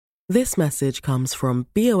This message comes from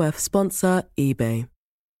BOF sponsor eBay.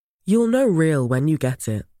 You'll know real when you get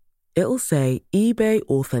it. It'll say eBay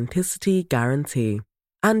Authenticity Guarantee.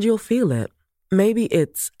 And you'll feel it. Maybe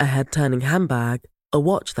it's a head-turning handbag, a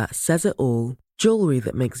watch that says it all, jewelry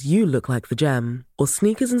that makes you look like the gem, or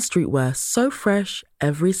sneakers and streetwear so fresh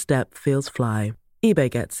every step feels fly. eBay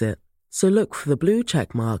gets it. So look for the blue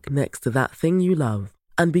check mark next to that thing you love.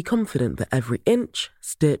 And be confident that every inch,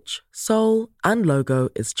 stitch, sole, and logo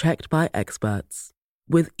is checked by experts.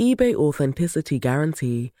 With eBay Authenticity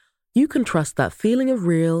Guarantee, you can trust that feeling of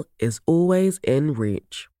real is always in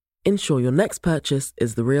reach. Ensure your next purchase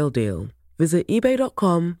is the real deal. Visit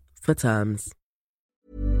ebay.com for terms.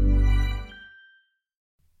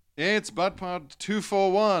 It's BudPod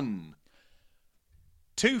 241.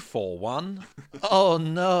 241? Oh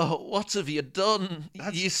no, what have you done?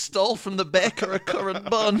 You stole from the baker a currant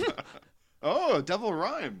bun. Oh, double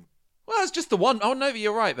rhyme. Well, it's just the one. Oh no,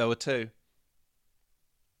 you're right, there were two.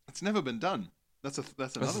 It's never been done. That's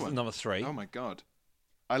another one. Number 3. Oh my god.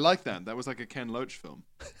 I like that. That was like a Ken Loach film.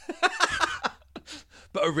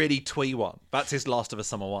 But a really twee one. That's his last of a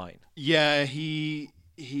summer wine. Yeah, it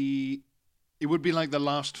would be like the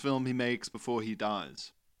last film he makes before he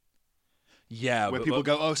dies. Yeah. Where people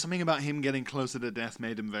go, oh, something about him getting closer to death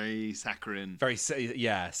made him very saccharine. Very,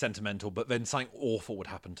 sentimental, but then something awful would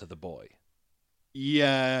happen to the boy.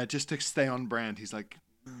 Yeah, just to stay on brand, he's like,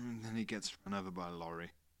 and then he gets run over by a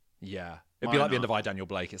lorry. Yeah. It'd be like the end of I, Daniel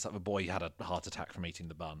Blake. It's like the boy had a heart attack from eating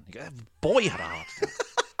the bun. You go, the boy had a heart attack.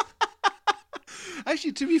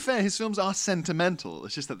 Actually, to be fair, his films are sentimental.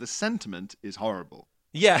 It's just that the sentiment is horrible.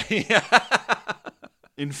 Yeah.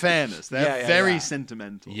 In fairness, they're very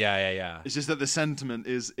sentimental. Yeah. It's just that the sentiment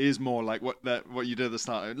is more like what you did at the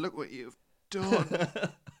start. Look what you've done.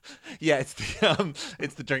 Yeah, it's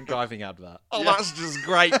the drink driving advert. Oh, yeah. That's just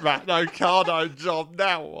great, Matt. No car, no job.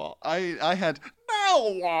 Now what? I had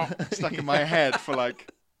now what stuck in my head for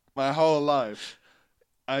like my whole life.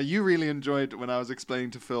 You really enjoyed when I was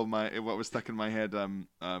explaining to Phil what was stuck in my head.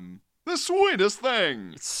 The sweetest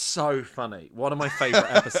thing. It's so funny. One of my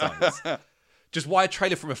favorite episodes. Just why a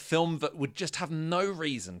trailer from a film that would just have no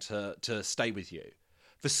reason to stay with you.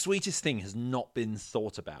 The sweetest thing has not been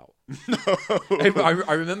thought about. No.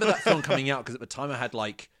 I remember that film coming out because at the time I had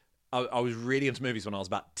I was really into movies when I was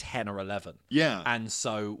about 10 or 11. Yeah. And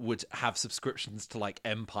so would have subscriptions to like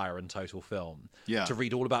Empire and Total Film to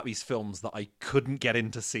read all about these films that I couldn't get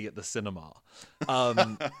in to see at the cinema.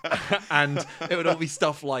 And it would all be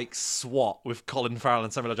stuff like SWAT with Colin Farrell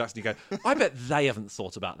and Samuel L. Jackson. You go, I bet they haven't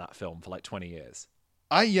thought about that film for like 20 years.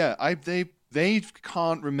 They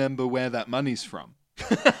can't remember where that money's from.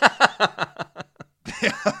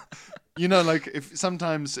 You know, like if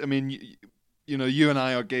sometimes, I mean, you know, you and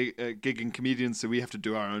I are gigging comedians, so we have to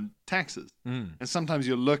do our own taxes. And sometimes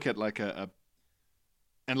you'll look at like and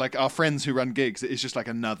like our friends who run gigs, it's just like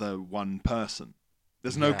another one person.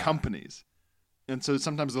 There's no companies. And so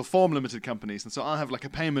sometimes they'll form limited companies. And so I'll have like a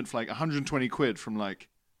payment for like 120 quid from like,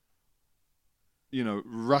 you know,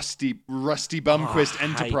 Rusty Bumquist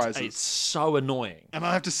Enterprises. It's so annoying. And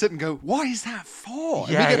I have to sit and go, what is that for?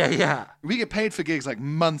 Yeah. We get paid for gigs like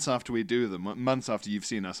months after we do them, months after you've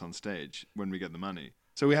seen us on stage when we get the money.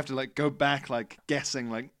 So we have to like go back like guessing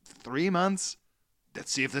like 3 months.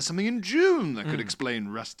 Let's see if there's something in June that could explain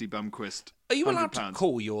Rusty Bumquist. Are you allowed to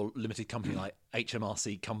call your limited company like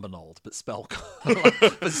HMRC Cumbernauld, but spell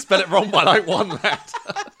it wrong by like one letter?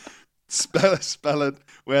 Spell it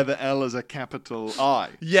where the L is a capital I.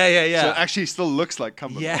 Yeah. So it actually still looks like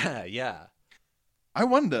Cumbernauld. Yeah. I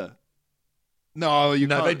wonder. No, you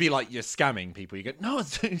can't. They'd be like, you're scamming people. You go, no,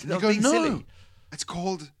 it's no. silly. It's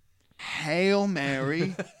called Hail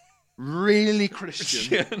Mary, really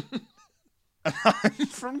Christian. And I'm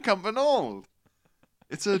from Cumbernauld.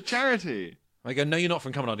 It's a charity. I go, no, you're not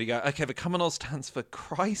from Cumbernauld. You go, okay, the Cumbernauld stands for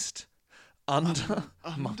Christ under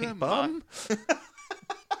my bum.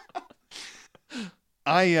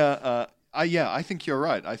 I think you're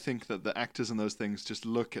right. I think that the actors in those things just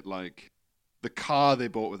look at like the car they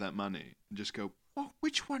bought with that money and just go, "Oh,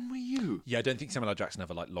 which one were you?" Yeah, I don't think Samuel L. Jackson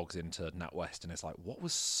ever like logs into NatWest and it's like, "What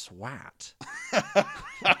was SWAT?"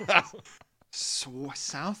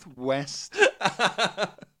 Southwest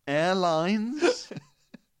Airlines,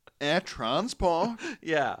 Air Transport.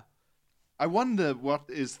 Yeah. I wonder what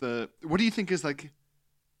do you think is like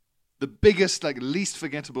the biggest, like least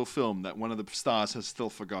forgettable film that one of the stars has still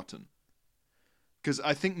forgotten? Because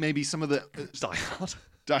I think maybe some of the Die Hard.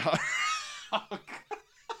 Die Hard.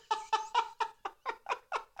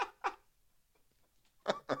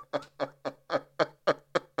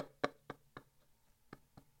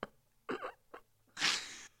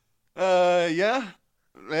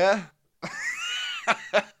 yeah?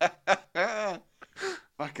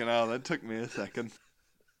 Fucking hell, that took me a second.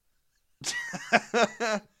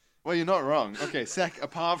 Well, you're not wrong. Okay,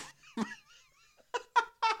 apart from...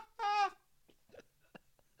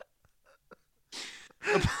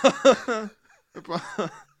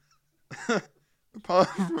 apart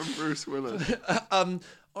from Bruce Willis.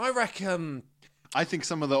 I reckon... I think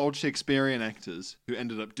some of the old Shakespearean actors who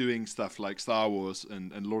ended up doing stuff like Star Wars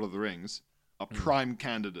and Lord of the Rings are prime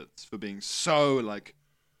candidates for being so, like,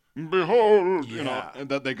 behold, you know, and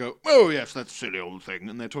that they go, oh, yes, that's a silly old thing,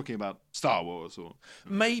 and they're talking about Star Wars or...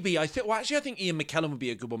 Maybe. I think Ian McKellen would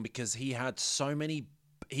be a good one because he had so many...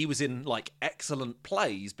 He was in, like, excellent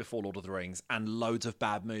plays before Lord of the Rings and loads of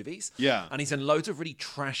bad movies. Yeah. And he's in loads of really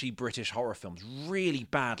trashy British horror films. Really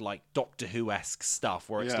bad, like, Doctor Who-esque stuff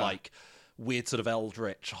where it's, like, weird sort of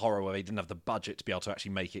eldritch horror where they didn't have the budget to be able to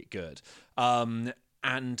actually make it good.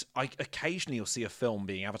 And occasionally you'll see a film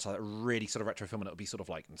being advertised, a really sort of retro film, and it'll be sort of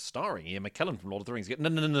like starring Ian McKellen from Lord of the Rings.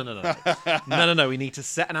 No. We need to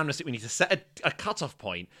set an amnesty. We need to set a cutoff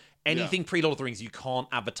point. Anything pre-Lord of the Rings you can't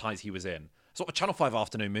advertise he was in. Sort of a Channel 5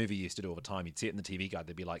 afternoon movie used to do all the time. You'd see it in the TV guide.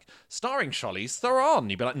 They'd be like, starring Charlize Theron.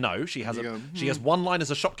 You'd be like, no, she has she has one line as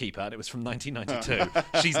a shopkeeper, and it was from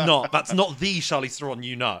 1992. She's not. That's not the Charlize Theron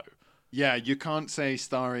you know. Yeah, you can't say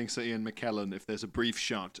starring Sir Ian McKellen if there's a brief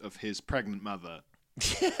shot of his pregnant mother.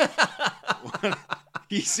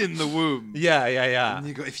 He's in the womb. Yeah. And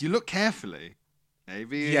you go, if you look carefully,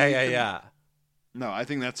 maybe. Yeah. No, I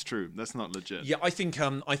think that's true. That's not legit. Yeah, I think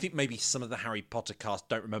maybe some of the Harry Potter cast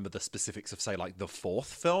don't remember the specifics of, say, like the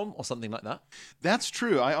fourth film or something like that. That's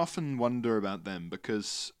true. I often wonder about them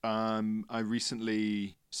because I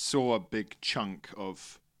recently saw a big chunk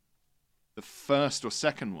of the first or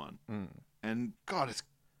second one, and God, it's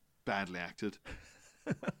badly acted.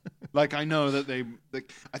 Like, I know that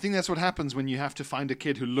I think that's what happens when you have to find a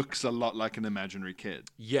kid who looks a lot like an imaginary kid.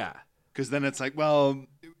 Yeah. Because then it's like, well,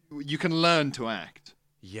 you can learn to act.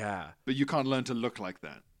 Yeah. But you can't learn to look like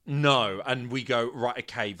that. No, and we go, right,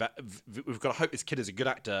 okay, we've got to hope this kid is a good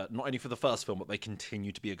actor, not only for the first film, but they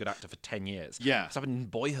continue to be a good actor for 10 years. Yeah. It's happened in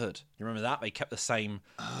Boyhood. You remember that? They kept the same...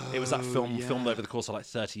 it was that film filmed over the course of like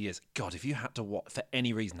 30 years. God, if you had to watch, for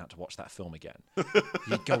any reason, had to watch that film again,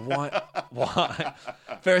 you'd go, why?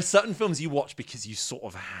 There are certain films you watch because you sort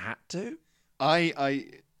of had to.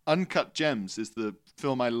 Uncut Gems is the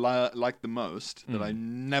film I like the most that I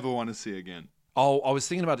never want to see again. Oh, I was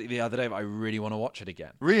thinking about it the other day, but I really want to watch it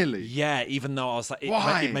again. Really? Yeah, even though I was like...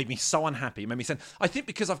 Why? It made me so unhappy. It made me sad. I think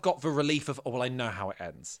because I've got the relief of, I know how it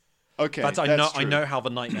ends. Okay, that's true. I know how the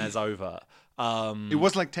nightmare's over. It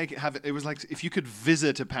was like it was like if you could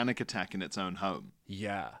visit a panic attack in its own home.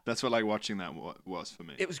 Yeah. That's what like watching that was for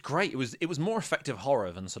me. It was great. It was more effective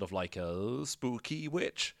horror than sort of like a spooky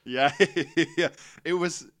witch. Yeah. Yeah.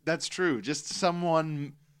 That's true. Just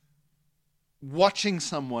watching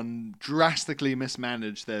someone drastically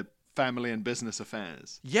mismanage their family and business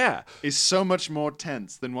affairs. Yeah. Is so much more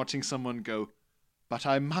tense than watching someone go, but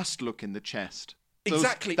I must look in the chest.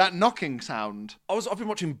 Exactly. That knocking sound. I've been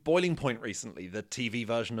watching Boiling Point recently, the TV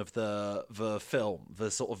version of the film,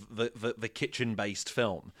 the sort of the kitchen-based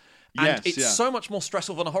film. And it's so much more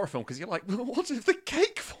stressful than a horror film because you're like, what if the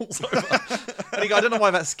cake falls over? And you go, I don't know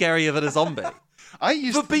why that's scarier than a zombie.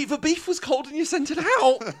 The beef was cold and you sent it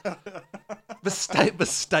out. The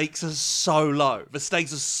stakes are so low. The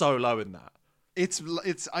stakes are so low in that.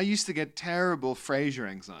 I used to get terrible Frasier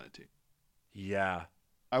anxiety. Yeah.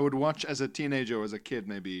 I would watch as a teenager or as a kid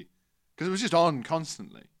maybe, because it was just on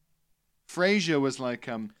constantly. Frasier was like,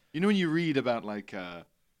 you know when you read about like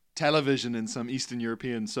television in some Eastern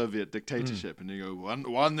European Soviet dictatorship, and you go,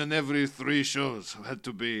 one in every 3 shows had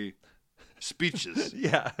to be speeches.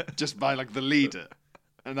 Yeah. Just by like the leader.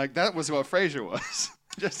 And like that was what Frasier was.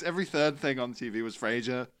 Just every third thing on TV was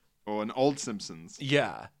Frasier or an old Simpsons.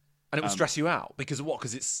 Yeah. And it would stress you out because of what?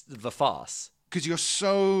 Because it's the farce. Because you're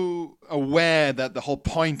so aware that the whole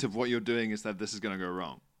point of what you're doing is that this is going to go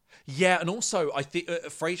wrong. Yeah, and also I think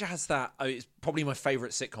Frasier has that. It's probably my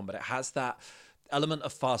favorite sitcom, but it has that element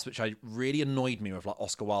of farce which really annoyed me with like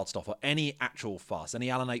Oscar Wilde stuff or any actual farce, any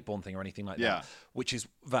Alan Ayckbourn thing or anything like that. Which is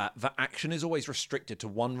that the action is always restricted to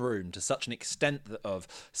one room to such an extent that of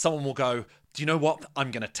someone will go, do you know what?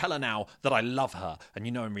 I'm going to tell her now that I love her. And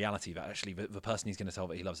you know in reality that actually the person he's going to tell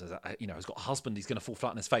that he loves her, has got a husband, he's going to fall flat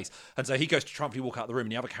on his face. And so he goes to triumphantly walk out of the room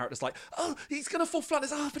and the other character's like, oh, he's going to fall flat on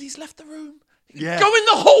his but he's left the room. Yeah. Go in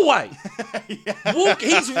the hallway. Walk.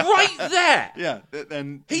 He's right there. Yeah.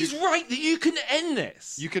 And he's right that you can end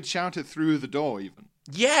this. You could shout it through the door even.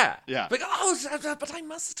 Yeah. Yeah. But I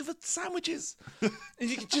must have had sandwiches. And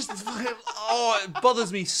you just, it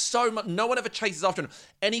bothers me so much. No one ever chases after him.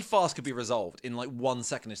 Any farce could be resolved in like 1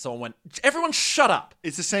 second if someone went, everyone shut up.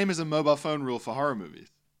 It's the same as a mobile phone rule for horror movies.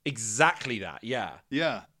 Exactly that, yeah.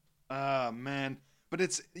 Yeah. Man. But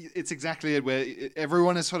it's exactly it where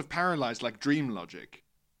everyone is sort of paralyzed like dream logic.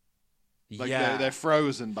 Like they're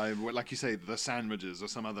frozen by, like you say, the sandwiches or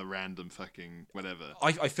some other random fucking whatever.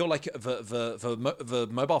 I feel like the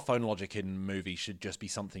mobile phone logic in movies should just be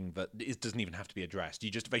something that doesn't even have to be addressed.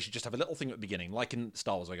 They should just have a little thing at the beginning, like in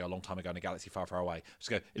Star Wars, I go a long time ago in a galaxy far, far away. Just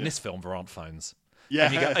go, in this film, there aren't phones. Yeah.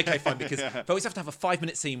 And you go, okay, fine, because they always have to have a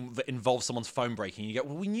 5-minute scene that involves someone's phone breaking. You go,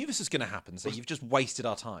 well, we knew this was going to happen, so you've just wasted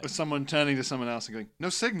our time. Or someone turning to someone else and going, no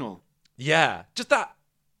signal. Yeah, just that.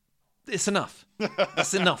 It's enough.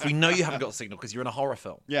 That's enough. We know you haven't got a signal because you're in a horror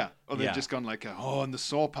film. Yeah. Or they've just gone like, and the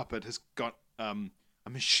saw puppet has got a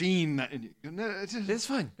machine that... It's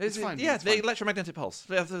fine. It's fine. Yeah, the electromagnetic pulse.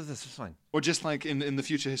 This is fine. Or just like in the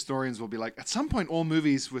future, historians will be like, at some point all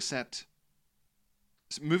movies were set...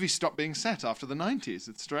 Movies stopped being set after the 90s.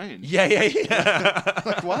 It's strange. Yeah.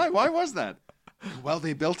 Like, why? Why was that? Well,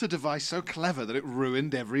 they built a device so clever that it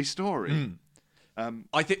ruined every story.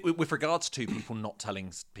 I think with regards to people not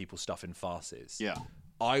telling people stuff in farces,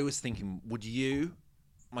 I was thinking,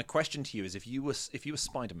 my question to you is, if you were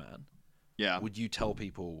Spider-Man, would you tell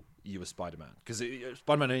people you were Spider-Man? Because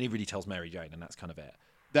Spider-Man only really tells Mary Jane, and that's kind of it.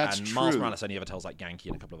 That's and true. Miles Morales only ever tells like Ganke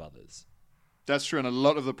and a couple of others. That's true, and a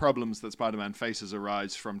lot of the problems that Spider-Man faces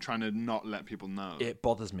arise from trying to not let people know. It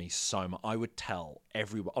bothers me so much. I would tell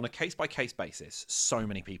everyone, on a case-by-case basis, so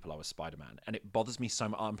many people I was Spider-Man, and it bothers me so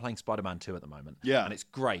much. I'm playing Spider-Man 2 at the moment, and it's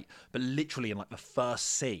great, but literally in like the first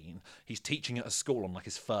scene, he's teaching at a school on like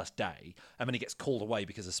his first day, and then he gets called away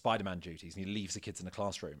because of Spider-Man duties, and he leaves the kids in the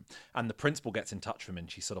classroom, and the principal gets in touch with him,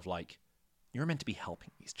 and she's sort of like, you're meant to be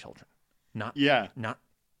helping these children, not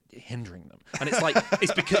hindering them. And it's like,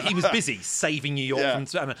 it's because he was busy saving New York from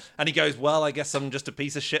Spider-Man. And he goes, well, I guess I'm just a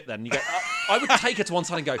piece of shit then. And you go, I would take her to one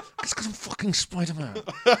side and go, it's because I'm fucking Spider-Man.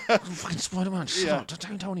 I'm fucking Spider-Man. Shut up.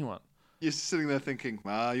 Don't tell anyone. You're sitting there thinking,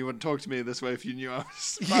 you wouldn't talk to me this way if you knew I was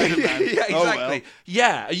Spider-Man. Yeah, exactly. Oh, well.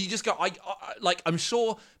 Yeah, you just go, I'm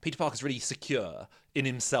sure Peter Parker's really secure in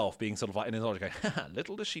himself, being sort of like in his logic, going,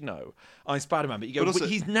 little does she know I'm Spider-Man. But you go, also,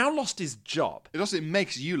 he's now lost his job. It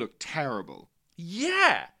makes you look terrible.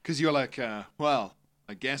 Yeah. Because you're like, well,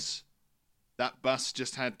 I guess that bus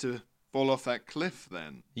just had to fall off that cliff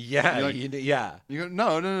then. Yeah, like, yeah. You go,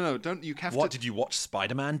 no, don't, you have to... What, did you watch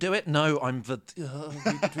Spider-Man do it? No, I'm between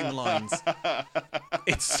the lines.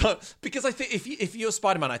 It's so... Because I think if you're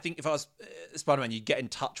Spider-Man, I think if I was Spider-Man, you'd get in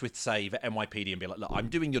touch with, say, the NYPD and be like, look, I'm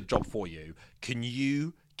doing your job for you. Can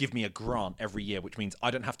you give me a grant every year, which means I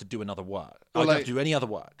don't have to do another work. I don't have to do any other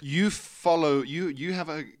work. You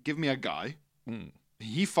give me a guy...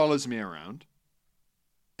 He follows me around,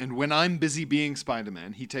 and when I'm busy being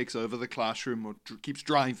Spider-Man, he takes over the classroom or keeps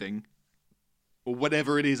driving, or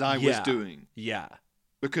whatever it is I was doing. Yeah.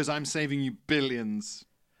 Because I'm saving you billions,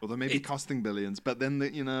 although maybe costing billions, but then,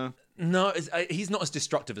 No, he's not as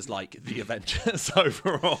destructive as, like, the Avengers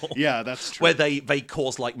overall. Yeah, that's true. Where they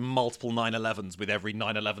cause, like, multiple 9/11s with every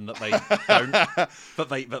 9/11 that they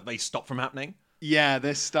don't, but they stop from happening. Yeah,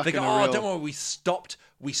 they're stuck in a real... don't worry, we stopped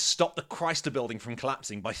the Chrysler Building from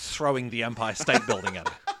collapsing by throwing the Empire State Building at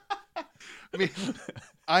it.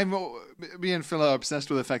 I mean, me and Phil are obsessed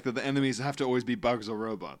with the fact that the enemies have to always be bugs or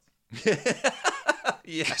robots.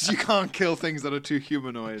 Yeah. Because you can't kill things that are too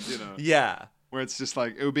humanoid, Yeah. Where it's just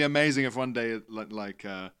like, it would be amazing if one day, like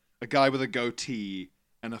a guy with a goatee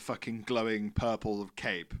and a fucking glowing purple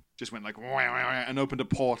cape just went like, wah, wah, wah, and opened a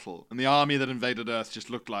portal, and the army that invaded Earth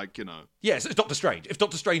just looked like, Yes, it's Doctor Strange. If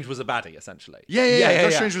Doctor Strange was a baddie, essentially. Yeah.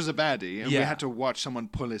 Doctor Strange was a baddie, and we had to watch someone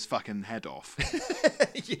pull his fucking head off.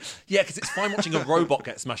 Yeah, because it's fine watching a robot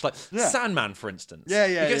get smashed. Like Sandman, for instance.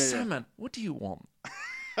 Yeah. Sandman, what do you want?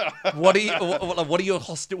 What are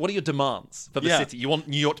your demands for the city? You want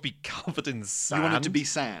New York to be covered in sand? You want it to be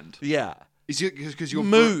sand? Yeah. Because you're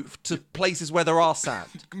move to places where there are sand.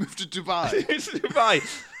 Move to Dubai.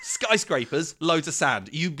 Dubai. Skyscrapers, loads of sand.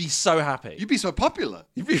 You'd be so happy. You'd be so popular.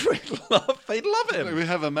 They'd love him. We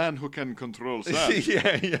have a man who can control sand.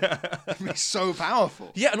 Yeah. He'd be so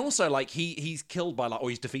powerful. Yeah, and also like he's killed by or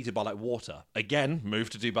he's defeated by water. Again, move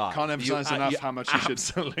to Dubai. Can't emphasize enough how much he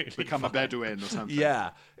should become a Bedouin or something. Yeah,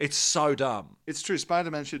 it's so dumb. It's true.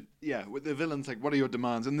 Spider-Man should, with the villains, like, what are your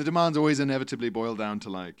demands? And the demands always inevitably boil down to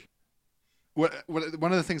like, one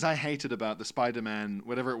of the things I hated about the Spider-Man,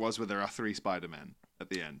 whatever it was, where there are 3 Spider-Men at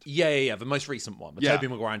the end. Yeah. The most recent one. Tobey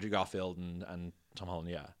Maguire, Andrew Garfield, and Tom Holland,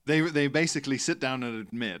 yeah. They basically sit down and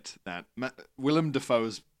admit that Willem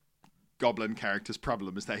Dafoe's Goblin character's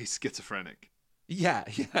problem is that he's schizophrenic. Yeah.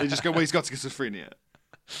 They just go, well, he's got schizophrenia.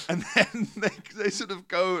 And then they sort of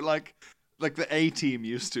go like the A-Team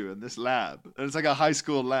used to in this lab. And it's like a high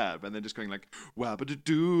school lab. And they're just going like,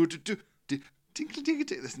 wah-ba-da-doo-da-doo,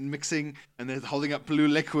 this mixing, and they're holding up blue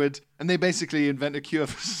liquid, and they basically invent a cure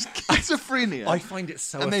for schizophrenia. I find it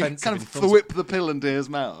so and offensive. And they kind of whip the pill into his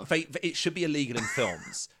mouth. It should be illegal in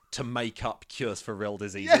films to make up cures for real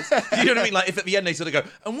diseases. Yeah. You know what I mean? Like if at the end they sort of go,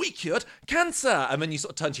 and we cured cancer, and then you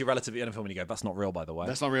sort of turn to your relative at the end of the film and you go, that's not real, by the way.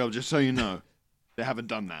 That's not real, just so you know. They haven't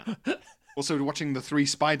done that. Also, watching the 3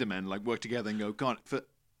 Spider-Men like work together and go, God,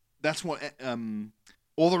 that's what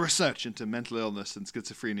all the research into mental illness and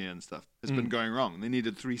schizophrenia and stuff has been going wrong. They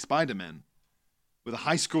needed 3 Spider-Men with a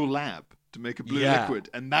high school lab to make a blue liquid,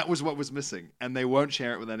 and that was what was missing. And they won't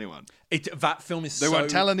share it with anyone. That film is They won't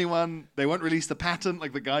tell anyone. They won't release the patent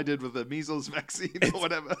like the guy did with the measles vaccine or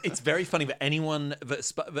whatever. It's very funny that anyone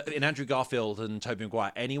in Andrew Garfield and Tobey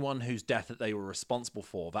Maguire, anyone whose death that they were responsible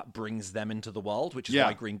for, that brings them into the world, which is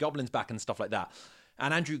why Green Goblin's back and stuff like that.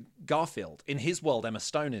 And Andrew Garfield, in his world, Emma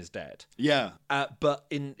Stone is dead. Yeah. But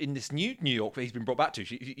in this new New York that he's been brought back to,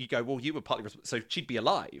 you go, well, you were partly so she'd be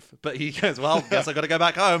alive. But he goes, well, guess I got to go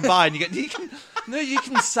back home. Bye. And you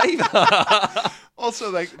can save her. Also,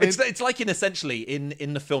 like it's like essentially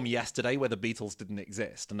in the film Yesterday, where the Beatles didn't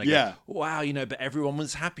exist, and they go, wow, but everyone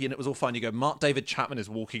was happy and it was all fine. You go, Mark David Chapman is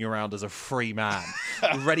walking around as a free man,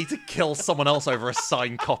 ready to kill someone else over a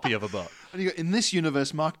signed copy of a book. And you go, in this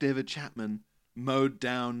universe, Mark David Chapman mowed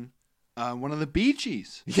down one of the Bee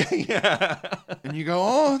Gees. Yeah. And you go,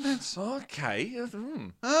 oh, that's okay.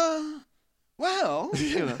 Well,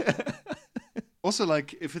 Also,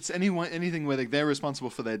 like, if it's anything where they're responsible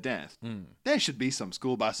for their death, there should be some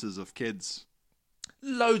school buses of kids.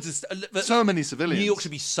 Loads of so many civilians. New York should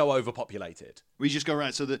be so overpopulated. We just go,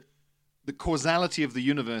 right, so the causality of the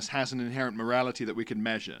universe has an inherent morality that we can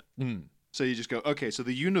measure. So you just go, okay, so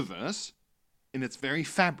the universe, in its very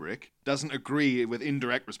fabric, doesn't agree with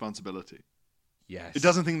indirect responsibility. Yes. It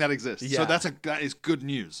doesn't think that exists. Yeah. So that is good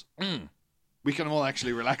news. We can all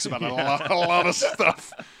actually relax about a lot of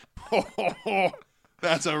stuff.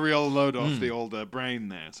 That's a real load off the old brain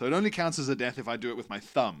there. So it only counts as a death if I do it with my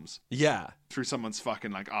thumbs. Yeah. Through someone's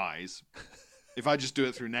fucking like eyes. If I just do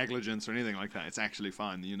it through negligence or anything like that, it's actually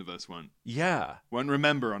fine. The universe won't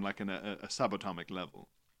remember on like a subatomic level.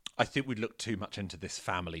 I think we'd look too much into this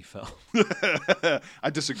family film. I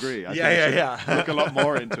disagree. I look a lot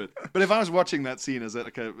more into it. But if I was watching that scene as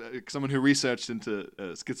someone who researched into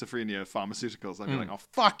schizophrenia pharmaceuticals, I'd be like, "Oh,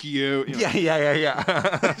 fuck you!"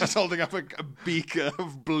 Yeah. Just holding up a beaker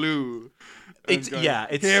of blue. It's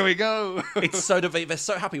here we go. It's sort of they're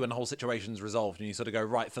so happy when the whole situation's resolved, and you sort of go,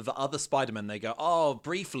 right, for the other Spider-Man, they go, oh,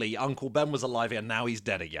 briefly, Uncle Ben was alive and now he's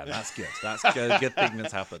dead again. That's good. That's a good thing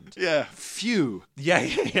that's happened. Yeah, phew.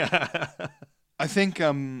 Yeah. I think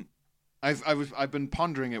I've been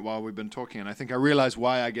pondering it while we've been talking, and I think I realize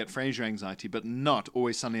why I get Frasier anxiety, but not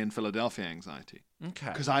Always Sunny in Philadelphia anxiety. Okay.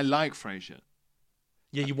 Because I like Frasier.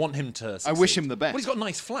 Yeah, you want him to succeed. I wish him the best. Well, he's got a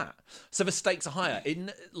nice flat, so the stakes are higher.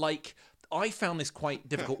 I found this quite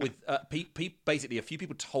difficult with basically a few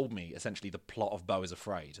people told me essentially the plot of Beau is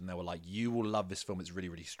Afraid, and they were like, you will love this film, it's really,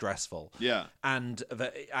 really stressful. Yeah. And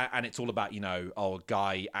it's all about, a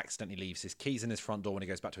guy accidentally leaves his keys in his front door. When he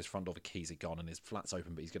goes back to his front door, the keys are gone and his flat's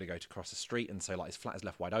open, but he's going to go to cross the street, and so like his flat is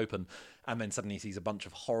left wide open, and then suddenly he sees a bunch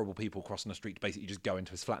of horrible people crossing the street to basically just go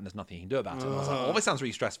into his flat and there's nothing he can do about it. And I was like, oh, this sounds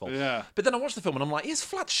really stressful. Yeah. But then I watched the film and I'm like, his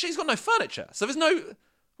flat, he's got no furniture, so there's no...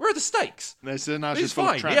 Where are the stakes? It's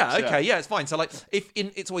fine. It's fine. So, like, if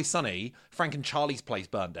in It's Always Sunny, Frank and Charlie's place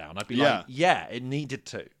burned down, I'd be like, yeah, it needed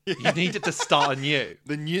to. You needed to start anew.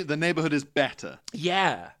 The neighborhood is better.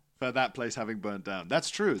 Yeah. For that place having burnt down.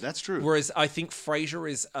 That's true. Whereas I think Frasier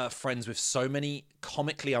is friends with so many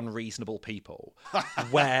comically unreasonable people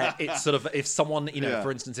where it's sort of, if someone,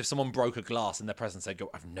 for instance, if someone broke a glass in their presence, they'd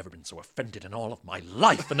go, I've never been so offended in all of my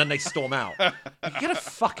life. And then they storm out. You get a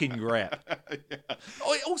fucking grip. Yeah.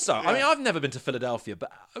 Also, I mean, I've never been to Philadelphia,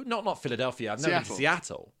 but not Philadelphia. I've never been to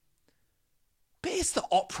Seattle. But is the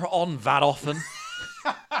opera on that often?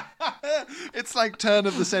 It's like turn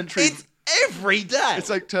of the century. Every day.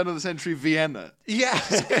 It's like turn of the century Vienna. Yeah.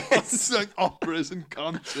 It's like operas and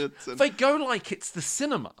concerts. And... They go like it's the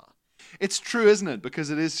cinema. It's true, isn't it?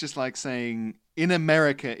 Because it is just like saying, in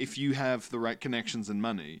America, if you have the right connections and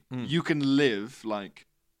money, you can live like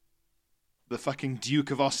the fucking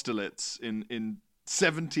Duke of Austerlitz in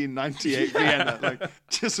 1798 Vienna. Like,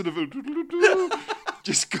 just sort of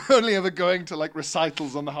just only ever going to like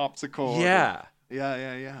recitals on the harpsichord. Yeah.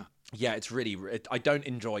 Yeah. Yeah, it's really... I don't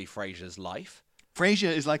enjoy Frasier's life.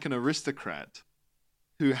 Frasier is like an aristocrat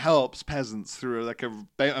who helps peasants through like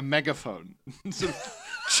a megaphone. Sort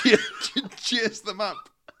of cheers them up.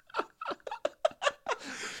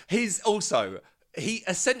 He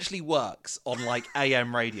essentially works on like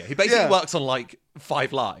AM radio. He basically works on like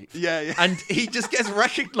 5 Live. Yeah. And he just gets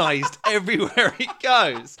recognised everywhere he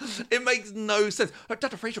goes. It makes no sense.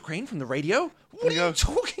 Dr. Fraser Crane from the radio? What are you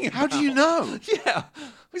talking about? How do you know? Yeah.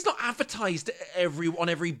 He's not advertised on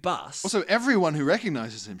every bus. Also, everyone who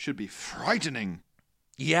recognises him should be frightening.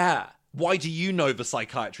 Yeah. Why do you know the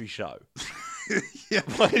psychiatry show? Yeah,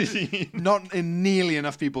 not nearly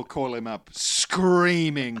enough people call him up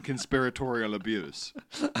screaming conspiratorial abuse.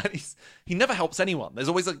 And he never helps anyone. There's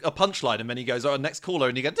always a punchline, and then he goes, "Oh, next caller,"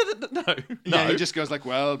 and you go, "No." Yeah, he just goes like,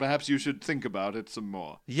 "Well, perhaps you should think about it some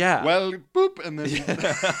more." Yeah. Well, boop, and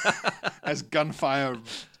then as gunfire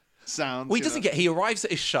sounds. Well, he arrives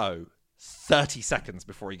at his show 30 seconds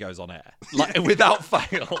before he goes on air, like without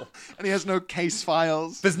fail, and he has no case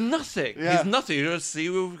files. There's nothing. Yeah. There's nothing. Let's see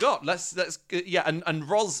what we've got. Let's and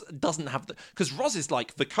Roz doesn't have because Roz is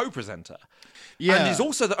like the co-presenter. Yeah, and is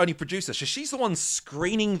also the only producer. So she's the one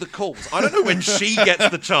screening the calls. I don't know when she gets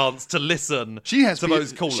the chance to listen. To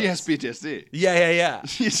those callers. She has PTSD. Yeah.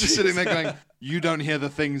 She's just sitting there going, "You don't hear the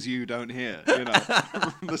things you don't hear. You know,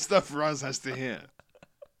 the stuff Roz has to hear,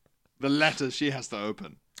 the letters she has to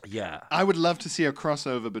open." Yeah. I would love to see a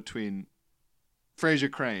crossover between Frasier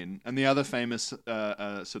Crane and the other famous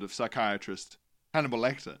sort of psychiatrist, Hannibal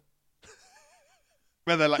Lecter.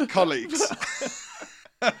 Where they're like colleagues.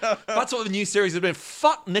 That's what the new series has been.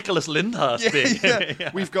 Fuck Nicholas Lyndhurst being. Yeah.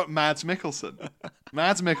 We've got Mads Mikkelsen.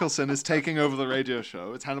 Mads Mikkelsen is taking over the radio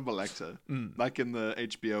show. It's Hannibal Lecter. Like in the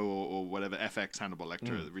HBO or whatever, FX Hannibal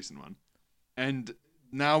Lecter, the recent one. And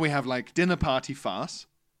now we have like dinner party farce,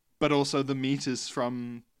 but also the meat is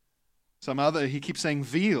from... some other, he keeps saying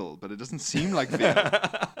veal, but it doesn't seem like veal.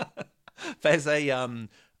 There's an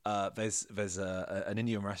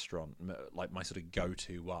Indian restaurant, like my sort of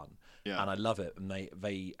go-to one. Yeah. And I love it. And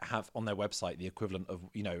they have on their website the equivalent of,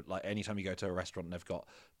 you know, like anytime you go to a restaurant and they've got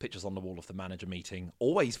pictures on the wall of the manager meeting,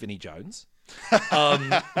 always Vinnie Jones,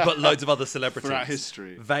 but loads of other celebrities. Throughout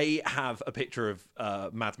history. They have a picture of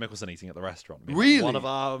Mads Mikkelsen eating at the restaurant. Really? One of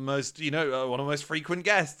our most, one of our most frequent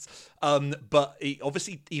guests. But he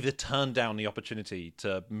obviously either turned down the opportunity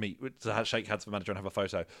to shake hands with the manager and have a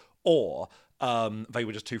photo, or they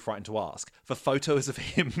were just too frightened to ask. The photo is of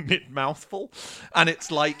him mid-mouthful, and it's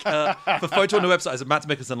like the photo on the website is of Mads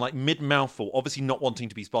Mikkelsen like mid-mouthful, obviously not wanting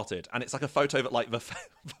to be spotted, and it's like a photo that like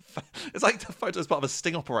it's like the photo is part of a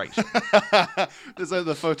sting operation. There's like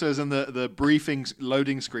the photos and the briefing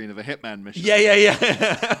loading screen of a hitman mission.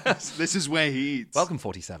 Yeah. This is where he eats. Welcome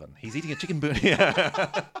 47. He's eating a chicken booty.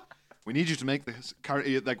 We need you to make the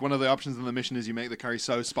curry. Like one of the options in the mission is you make the curry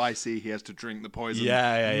so spicy he has to drink the poison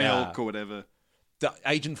milk or whatever.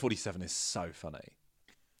 Agent 47 is so funny.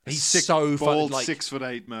 He's sick, so bald, like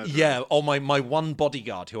 6'8" murderer. Yeah. Oh, my one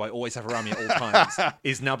bodyguard who I always have around me at all times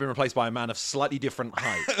is now been replaced by a man of slightly different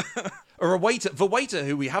height, or a waiter. The waiter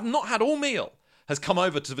who we have not had all meal has come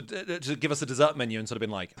over to give us a dessert menu and sort of been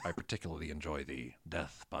like, "I particularly enjoy the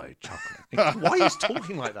death by chocolate." Why are you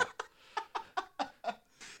talking like that?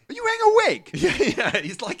 Are you wearing a wig? Yeah.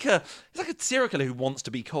 He's like a serial killer who wants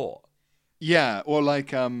to be caught. Yeah, or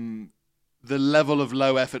like the level of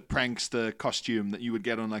low effort prankster costume that you would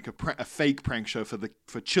get on like a fake prank show for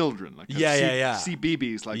children. Like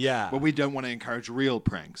CBeebies. Like, well, we don't want to encourage real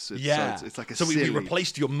pranks. So it's like a silly... we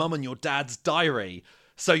replaced your mum and your dad's diary.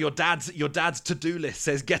 So your dad's to-do list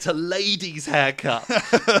says get a lady's haircut,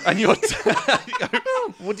 and your dad,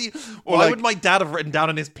 why would my dad have written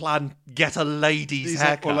down in his plan get a lady's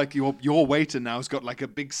haircut? Or like your waiter now's got like a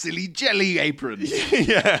big silly jelly apron,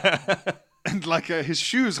 and like his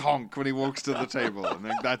shoes honk when he walks to the table, and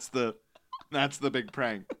like, that's the big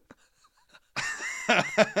prank.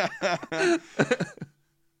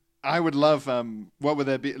 I would love, what would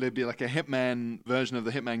there be? There'd be like a Hitman version of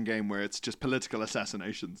the Hitman game where it's just political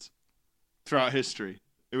assassinations throughout history.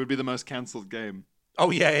 It would be the most cancelled game.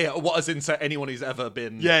 Oh, yeah. What, as in, so anyone who's ever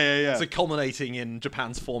been... Yeah. So culminating in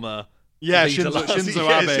Japan's former... Yeah, Shinzo Abe.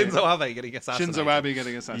 Shinzo Abe getting assassinated. Shinzo Abe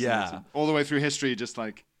getting assassinated. Yeah. All the way through history, just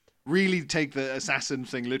like really take the assassin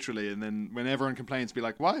thing literally, and then when everyone complains, be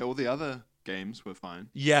like, why? All the other... games were fine.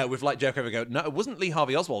 Yeah, with like Joe Cover go, no, it wasn't Lee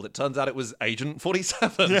Harvey Oswald. It turns out it was Agent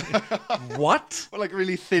 47. Yeah. What? Well, like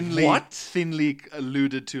really thinly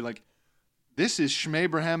alluded to, like, this is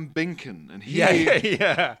Shmabraham Binkin, and he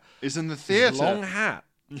is in the theater. Long hat.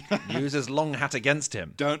 Use his long hat against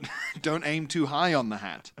him. Don't aim too high on the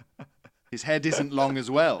hat. His head isn't long as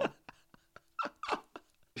well.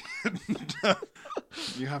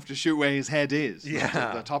 You have to shoot where his head is, not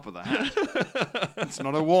at the top of the hat. It's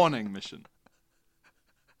not a warning mission.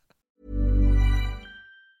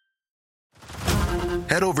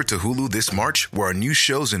 Head over to Hulu this March, where our new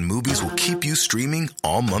shows and movies will keep you streaming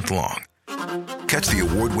all month long. Catch the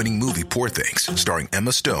award-winning movie Poor Things, starring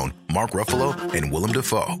Emma Stone, Mark Ruffalo, and Willem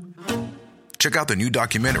Dafoe. Check out the new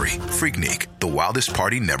documentary, Freaknik, The Wildest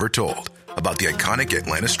Party Never Told, about the iconic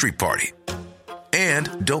Atlanta Street Party.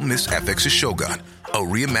 And don't miss FX's Shogun, a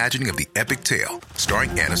reimagining of the epic tale, starring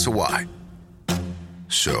Anna Sawai.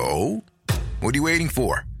 So, what are you waiting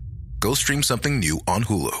for? Go stream something new on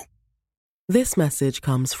Hulu. This message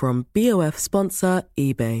comes from BOF sponsor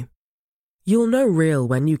eBay. You'll know real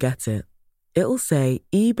when you get it. It'll say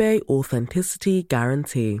eBay Authenticity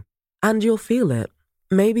Guarantee. And you'll feel it.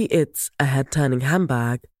 Maybe it's a head-turning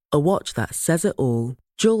handbag, a watch that says it all,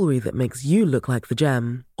 jewelry that makes you look like the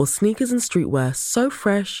gem, or sneakers and streetwear so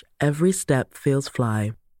fresh every step feels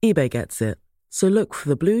fly. eBay gets it. So look for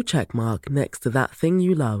the blue check mark next to that thing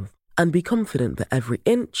you love. And be confident that every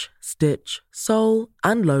inch, stitch, sole,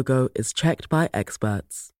 and logo is checked by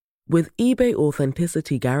experts. With eBay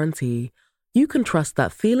Authenticity Guarantee, you can trust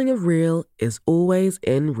that feeling of real is always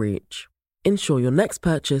in reach. Ensure your next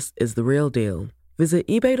purchase is the real deal. Visit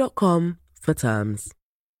ebay.com for terms.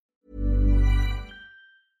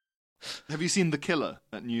 Have you seen The Killer?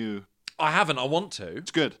 That new... I haven't. I want to.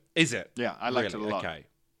 It's good. Is it? Yeah, I liked it a lot. Okay.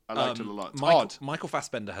 I liked it a lot. It's odd. Michael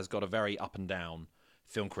Fassbender has got a very up and down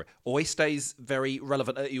film career. Always stays very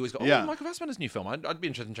relevant. You always go, Michael Fassbender's new film. I'd be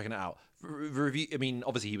interested in checking it out. Review. I mean,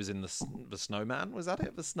 obviously he was in the Snowman. Was that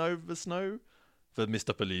it? The Snow for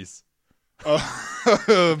Mr. Police. No,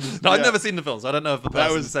 I've never seen the film, so I don't know if the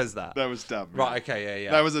person says that. That was dumb. Right? Okay.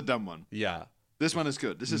 Yeah. That was a dumb one. Yeah. This one is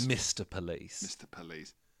good. This is Mr. Police. Mr.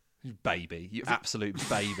 Police. You baby, you absolute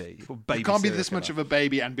baby. You can't be this much of a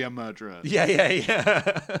baby and be a murderer. Yeah.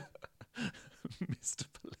 Mr.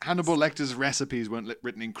 Police. Hannibal Lecter's recipes weren't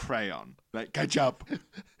written in crayon. Like, ketchup.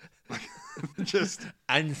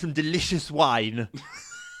 And some delicious wine.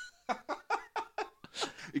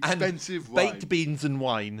 Expensive and wine. Baked beans and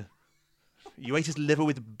wine. You ate his liver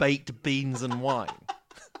with baked beans and wine.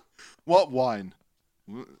 What wine?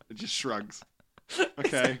 It just shrugs.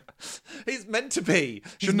 Okay. He's meant to be.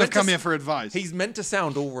 Shouldn't have come here for advice. He's meant to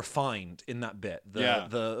sound all refined in that bit.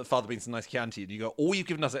 The father being some nice Chianti. And you go, all you've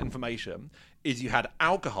given us that information is you had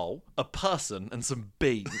alcohol, a person, and some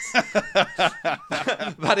beans.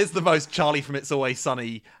 That is the most Charlie from It's Always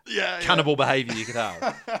Sunny cannibal behaviour you could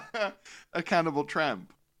have. A cannibal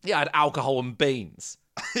tramp. Yeah, I had alcohol and beans.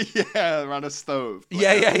 Yeah, around a stove.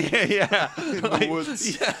 Yeah. In the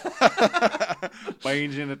woods. Yeah.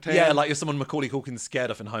 Beans in a tin. Yeah, like you're someone Macaulay Culkin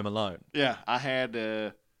scared of in Home Alone. Yeah, I had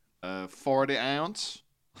 40-ounce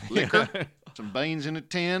liquor, some beans in a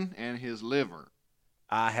tin, and his liver.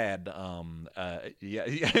 I had,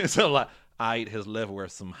 so like, I ate his liver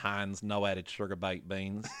with some Heinz no-added sugar baked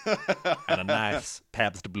beans and a nice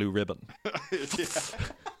Pabst Blue Ribbon. Yeah.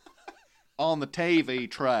 On the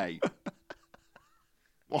TV tray.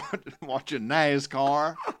 Watching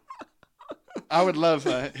NASCAR. I would love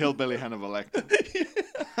Hillbilly Hannibal Lecter.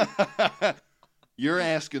 You're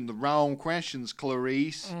asking the wrong questions,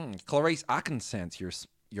 Clarice. Clarice, I can sense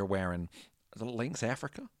you're wearing Lynx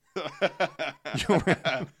Africa.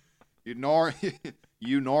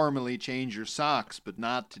 You normally change your socks, but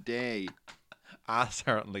not today. I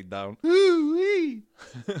certainly don't. Ooh-wee.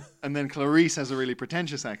 And then Clarice has a really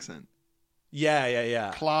pretentious accent.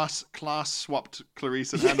 Yeah. Class swapped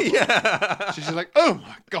Clarice and Hannibal. Yeah. She's like, oh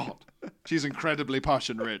my God. She's incredibly posh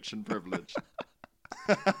and rich and privileged.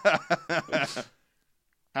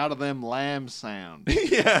 How do them lambs sound?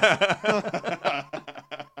 Yeah.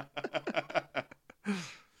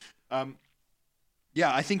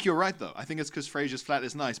 Yeah, I think you're right, though. I think it's because Frasier's flat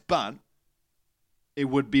is nice, but it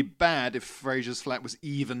would be bad if Frasier's flat was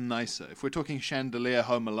even nicer. If we're talking Chandelier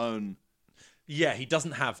Home Alone... Yeah, he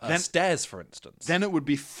doesn't have stairs, for instance. Then it would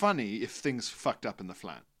be funny if things fucked up in the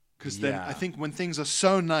flat. Because then I think when things are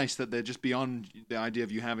so nice that they're just beyond the idea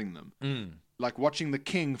of you having them, like watching the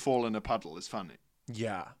king fall in a puddle is funny.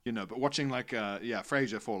 Yeah. You know, but watching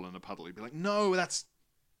Frasier fall in a puddle, you'd be like, no, that's...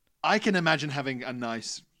 I can imagine having a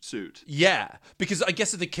nice suit. Yeah, because I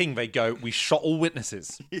guess at the king they go, we shot all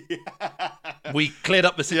witnesses. We cleared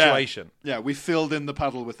up the situation. Yeah, we filled in the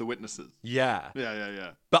puddle with the witnesses. Yeah.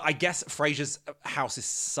 Yeah. But I guess Frasier's house is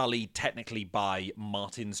sullied technically by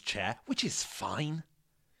Martin's chair, which is fine.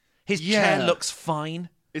 His chair looks fine.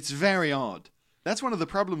 It's very odd. That's one of the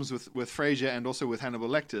problems with Frasier and also with Hannibal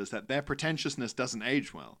Lecter is that their pretentiousness doesn't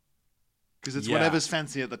age well. Because it's whatever's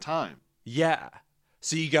fancy at the time. Yeah.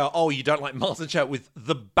 So you go, oh, you don't like Martin Short with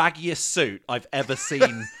the baggiest suit I've ever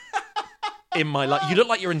seen in my life. You look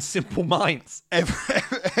like you're in Simple Minds.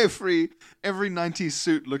 Every 90s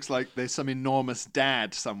suit looks like there's some enormous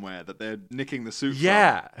dad somewhere that they're nicking the suit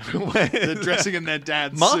from. They're dressing in their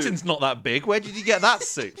dad's Martin's suit. not that big. Where did you get that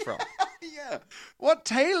suit from? Yeah. What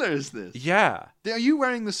tailor is this? Yeah. Are you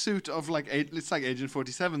wearing the suit of it's like Agent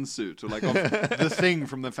 47's suit or like of the Thing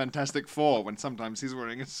from the Fantastic Four when sometimes he's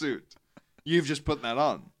wearing a suit? You've just put that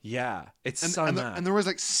on. Yeah. It's and mad. And there was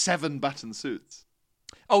like 7-button suits.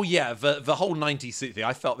 Oh yeah, the whole 90s suit thing.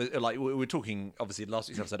 I felt like we were talking obviously last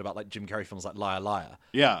week's episode about like Jim Carrey films like Liar Liar.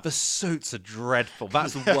 Yeah. The suits are dreadful.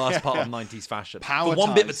 That's the worst part of 90s fashion. Power the one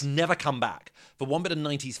ties. bit that's never come back. The one bit of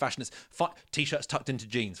 90s fashion is t-shirts tucked into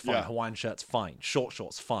jeans, fine. Yeah. Hawaiian shirts, fine. Short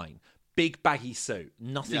shorts, fine. Big baggy suit.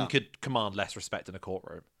 Nothing could command less respect in a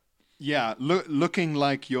courtroom. Yeah, looking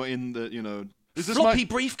like you're in the, Is this Floppy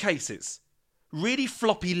briefcases. Really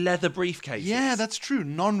floppy leather briefcases. Yeah, that's true.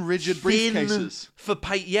 Non-rigid briefcases. For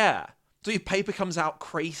yeah. So your paper comes out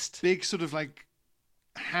creased. Big sort of like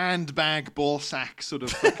handbag, ball sack sort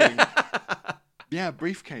of fucking... yeah,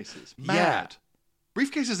 briefcases. Mad. Yeah.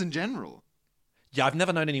 Briefcases in general. Yeah, I've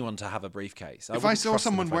never known anyone to have a briefcase. If I saw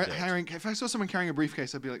someone carrying a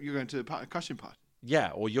briefcase, I'd be like, you're going to a costume party.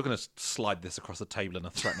 Yeah, or you're going to slide this across the table in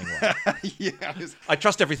a threatening way. Yeah. I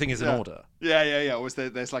trust everything is in order. Yeah. Or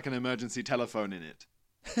there's like an emergency telephone in it.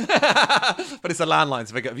 But it's a landline,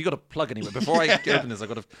 so have you got to plug anywhere? Before I open this, I've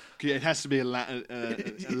got to... It has to be a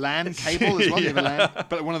LAN cable as well. You have a LAN,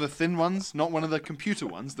 but one of the thin ones, not one of the computer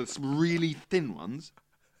ones, that's really thin ones.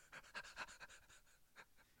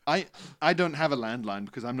 I don't have a landline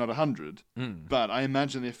because I'm not 100, but I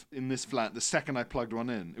imagine if in this flat, the second I plugged one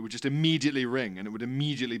in, it would just immediately ring and it would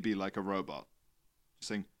immediately be like a robot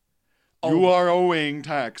saying, you are owing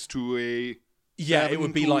tax to a... Yeah, 7, it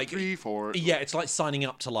would be 2, like 3, 4. Yeah, it's like signing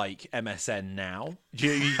up to like MSN now.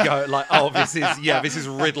 You go like, oh, this is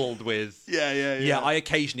riddled with. Yeah. I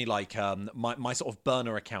occasionally like my sort of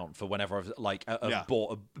burner account for whenever I've like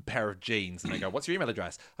bought a pair of jeans, and they go, "What's your email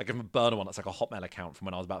address?" I give them a burner one that's like a Hotmail account from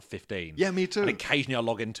when I was about 15. Yeah, me too. And occasionally I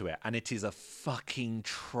log into it, and it is a fucking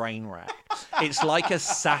train wreck. It's like a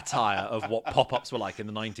satire of what pop-ups were like in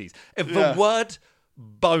the 90s. If the word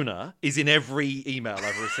boner is in every email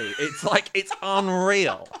I've received. It's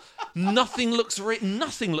unreal. Nothing looks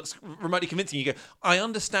remotely convincing. You go, I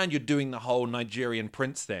understand you're doing the whole Nigerian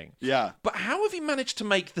prince thing. Yeah. But how have you managed to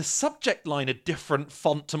make the subject line a different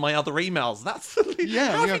font to my other emails? How have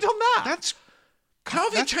you done that? How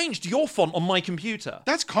have you changed your font on my computer?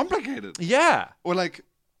 That's complicated. Yeah. Or like,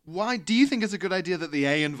 why do you think it's a good idea that the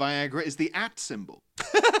A in Viagra is the @ symbol?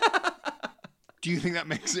 Do you think that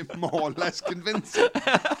makes it more or less convincing?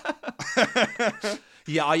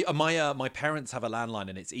 Yeah, my parents have a landline,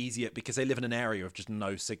 and it's easier because they live in an area of just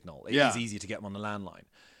no signal. It is easier to get them on the landline.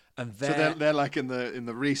 And so they're like in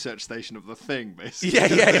the research station of the Thing, basically.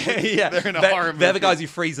 Yeah. They're in a horror movie. They're the guys who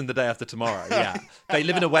freeze in the day after tomorrow. Yeah, they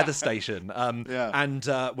live in a weather station. And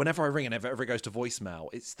whenever I ring and ever it goes to voicemail,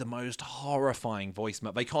 it's the most horrifying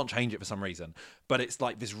voicemail. They can't change it for some reason, but it's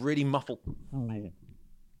like this really muffled.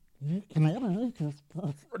 It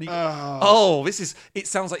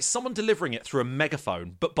sounds like someone delivering it through a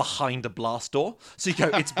megaphone but behind a blast door, so you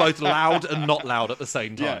go, it's both loud and not loud at the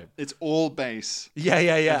same time. It's all bass. Yeah.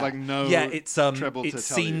 There's like no treble it's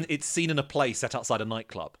to tell you. It's seen in a play set outside a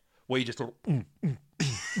nightclub where you just go,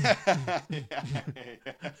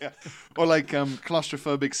 Or like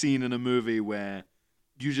claustrophobic scene in a movie where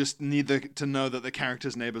you just need to know that the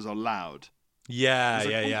character's neighbors are loud. Yeah.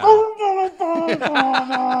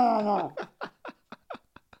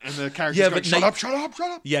 And the character's going, shut up.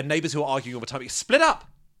 Yeah, neighbours who are arguing all the time. Split up.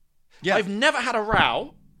 Yeah. I've never had a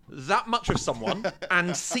row that much with someone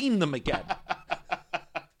and seen them again.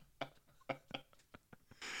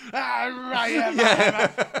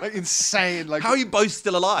 Like insane. Like, how are you both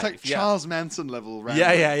still alive? It's like Charles Manson level. Random.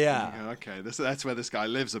 Yeah. Go, okay, that's where this guy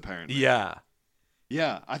lives apparently. Yeah.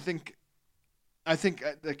 I think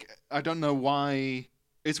like, I don't know why.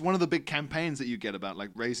 It's one of the big campaigns that you get about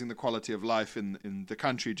like raising the quality of life in the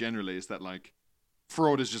country generally, is that like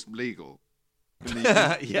fraud is just legal. In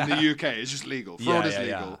the UK, it's just legal. Fraud is legal.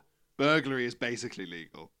 Yeah. Burglary is basically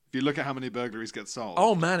legal. If you look at how many burglaries get solved.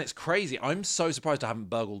 Oh man, it's crazy. I'm so surprised I haven't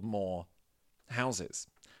burgled more houses.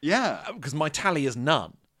 Yeah. Because my tally is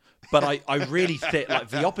none. But I really think like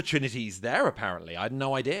the opportunity's there apparently. I had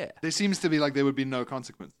no idea. There seems to be like there would be no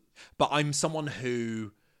consequences. But I'm someone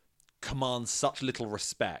who commands such little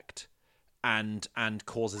respect and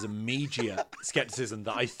causes immediate skepticism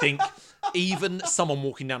that I think even someone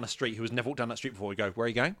walking down the street who has never walked down that street before would go, where are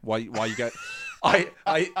you going? Why are you going?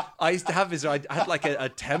 I used to have this. I had like a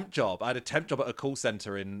temp job. I had a temp job at a call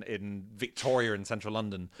center in Victoria in central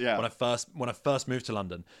London. Yeah. When I first moved to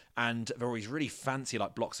London, and there were these really fancy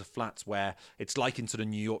like blocks of flats where it's like in sort of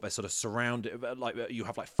New York. They're sort of surrounded, like you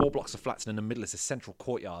have like 4 blocks of flats, and in the middle is a central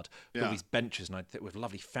courtyard with all these benches, and with a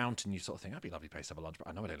lovely fountain. You sort of think that'd be a lovely place to have a lunch. But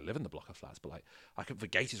I know I don't live in the block of flats, but like the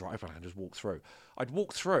gate is right open. I can just walk through. I'd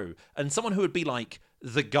walk through, and someone who would be like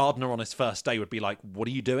the gardener on his first day would be like, "What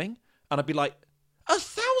are you doing?" And I'd be like,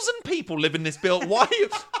 1,000 people live in this building. Why are you?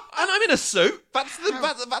 And I'm in a suit.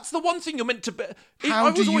 That's the one thing you're meant to be. I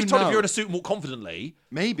was always told if you're in a suit and walk confidently.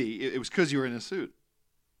 Maybe it was because you were in a suit.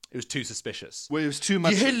 It was too suspicious. Well, it was too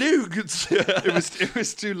much. Yeah, hello, good sir. It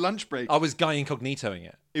was too lunch break. I was guy incognitoing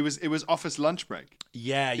it. It was office lunch break.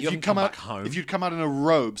 Yeah, you haven't come back home. If you'd come out in a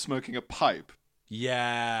robe smoking a pipe.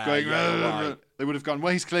 Yeah. Going, right. They would have gone,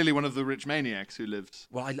 well, he's clearly one of the rich maniacs who lives.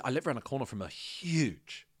 Well, I live around a corner from a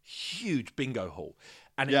huge bingo hall.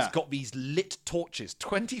 And it's got these lit torches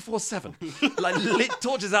 24/7, like lit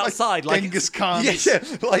torches outside, like Genghis Khan. Yeah,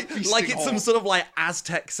 like it's some sort of like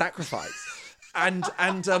Aztec sacrifice. And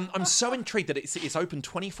I'm so intrigued that it's open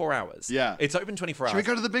 24 hours. Yeah. It's open 24 hours. Should we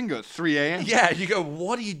go to the bingo at 3 a.m.? Yeah, and you go,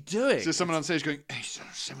 what are you doing? So someone on stage going,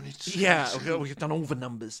 72. Yeah, we've done all the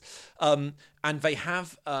numbers. And they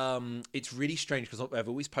have, it's really strange because they have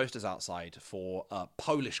always posters outside for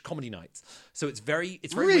Polish comedy nights. So it's very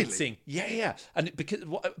weird seeing. Yeah. And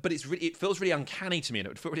but it feels really uncanny to me, and it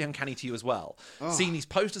would feel really uncanny to you as well. Seeing these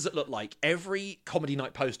posters that look like every comedy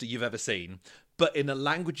night poster you've ever seen, but in a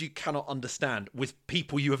language you cannot understand, with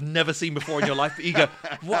people you have never seen before in your life. But you go,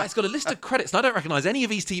 well, it's got a list of credits, and I don't recognize any of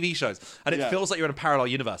these TV shows. And it feels like you're in a parallel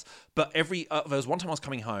universe. But there was one time I was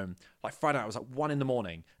coming home, like Friday night, it was like 1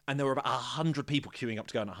 a.m, and there were about 100 people queuing up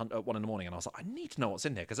to go in at 1 a.m, and I was like, I need to know what's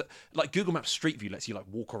in here, because like Google Maps Street View lets you like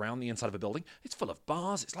walk around the inside of a building. It's full of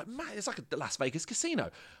bars. It's like a Las Vegas casino,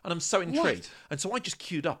 and I'm so intrigued. And so I just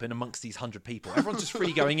queued up in amongst these 100 people. Everyone's just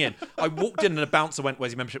freely going in. I walked in, and a bouncer went,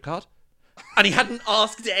 "Where's your membership card?" And he hadn't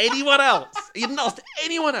asked anyone else.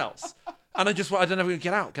 And I just went, I don't know,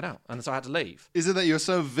 get out. And so I had to leave. Is it that you're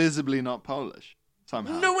so visibly not Polish?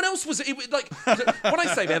 Somehow. No one else was. Like when I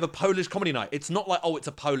say they have a Polish comedy night, it's not like, oh, it's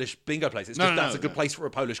a Polish bingo place. It's just that's a good place for a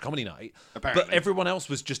Polish comedy night. Apparently. But everyone else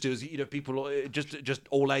was just, people just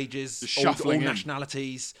all ages, all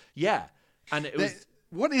nationalities. Yeah, and it was.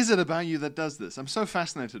 What is it about you that does this? I'm so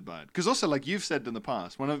fascinated by it. Because also, like you've said in the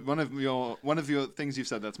past, one of your things you've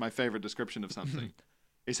said that's my favorite description of something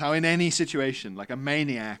is how in any situation, like a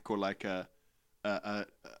maniac or like an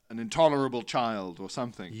intolerable child or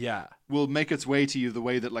something, will make its way to you the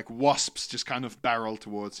way that like wasps just kind of barrel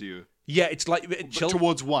towards you. Yeah, it's like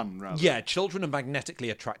towards one, rather. Yeah, children are magnetically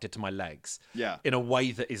attracted to my legs. Yeah, in a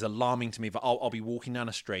way that is alarming to me. That I'll be walking down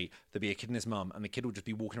a street, there'll be a kid and his mum, and the kid will just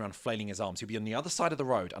be walking around flailing his arms. He'll be on the other side of the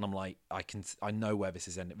road, and I'm like, I know where this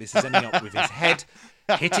is ending. This is ending up with his head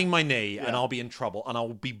hitting my knee, and I'll be in trouble, and I'll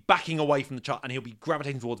be backing away from the child, and he'll be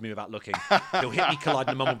gravitating towards me without looking. He'll hit me, collide,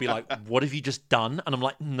 and the mum will be like, "What have you just done?" And I'm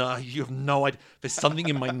like, "No, you have no idea. There's something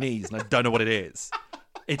in my knees, and I don't know what it is."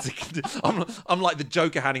 I'm like the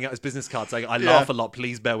Joker handing out his business card saying, "I laugh a lot.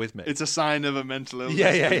 Please bear with me." It's a sign of a mental illness.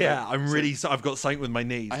 Yeah. I've got something with my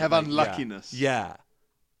knees. I have unluckiness. Yeah.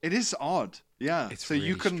 It is odd. Yeah. It's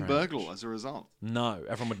you couldn't burgle as a result. No,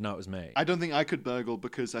 everyone would know it was me. I don't think I could burgle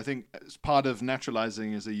because I think as part of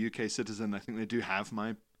naturalizing as a UK citizen, I think they do have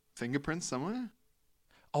my fingerprints somewhere.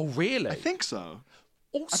 Oh, really? I think so.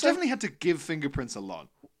 Also, I've definitely had to give fingerprints a lot.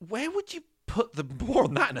 Where would you put more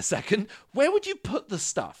on that in a second? Where would you put the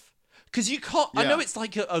stuff? Because you can't. I know it's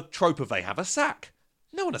like a trope of they have a sack.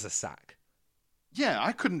 No one has a sack. Yeah,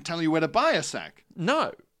 I couldn't tell you where to buy a sack.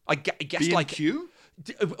 No, I guess B&Q?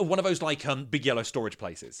 One of those like big yellow storage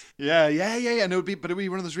places. Yeah. And it would be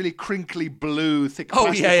one of those really crinkly blue thick.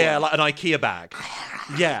 Oh yeah, like an IKEA bag.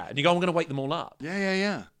 Yeah, and you go, I'm going to wake them all up.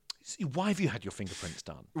 Yeah. Why have you had your fingerprints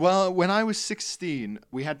done? Well, when I was 16,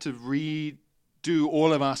 we had to redo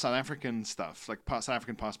all of our South African stuff, like South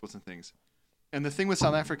African passports and things. And the thing with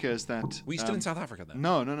South Africa is that... Were you still in South Africa then?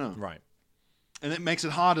 No. Right. And it makes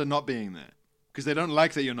it harder not being there. Because they don't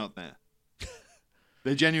like that you're not there.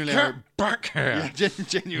 They genuinely are... back here! Yeah,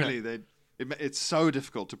 genuinely. It's so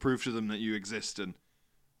difficult to prove to them that you exist. And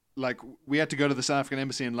like, we had to go to the South African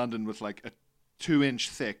embassy in London with like a 2-inch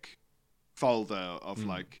thick folder of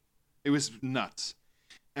like... It was nuts.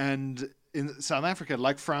 And in South Africa,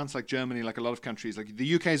 like France, like Germany, like a lot of countries, like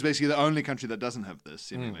the UK is basically the only country that doesn't have this,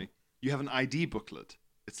 seemingly. You have an ID booklet.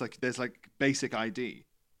 It's like, there's like basic ID.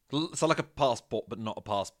 So like a passport, but not a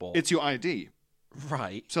passport. It's your ID.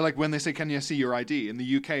 Right. So like when they say, "Can you see your ID?" In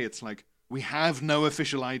the UK, it's like, we have no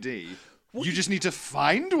official ID. You just need to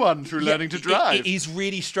find one through learning to drive. It is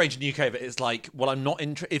really strange in the UK, but it's like, well,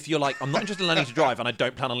 if you're like, I'm not interested in learning to drive and I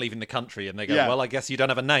don't plan on leaving the country, and they go, well, I guess you don't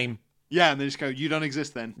have a name. Yeah, and they just go, you don't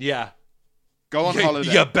exist then. Yeah. Go on holiday.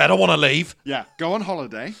 You better want to leave. Yeah, go on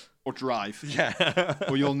holiday or drive. Yeah.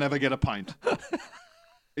 Or you'll never get a pint.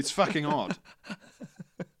 It's fucking odd.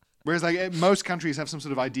 Whereas like most countries have some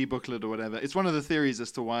sort of ID booklet or whatever. It's one of the theories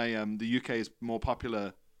as to why the UK is more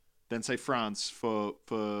popular than, say, France for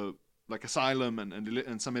like asylum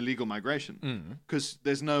and some illegal migration. Because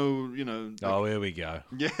there's no, like, here we go.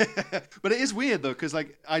 Yeah. But it is weird, though, because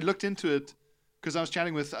like I looked into it because I was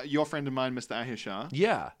chatting with your friend of mine, Mr. Ahir Shah.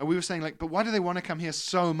 Yeah. And we were saying, like, but why do they want to come here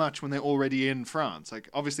so much when they're already in France? Like,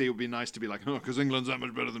 obviously, it would be nice to be like, because England's that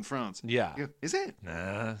much better than France. Yeah. Go, is it?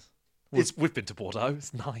 Nah. We've been to Bordeaux.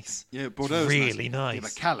 It's nice. Yeah, Bordeaux's really nice. Yeah,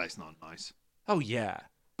 but Calais not nice. Oh, yeah.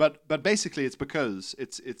 But basically, it's because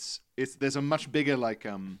it's there's a much bigger, like,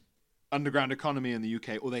 underground economy in the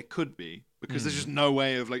UK, or there could be, because there's just no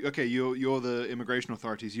way of like, okay, you're the immigration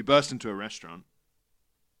authorities, you burst into a restaurant.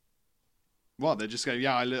 What? They're just going,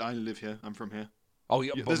 yeah, I live here, I'm from here. Oh,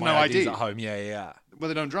 yeah, there's but no my ID ID's at home. Yeah. Well,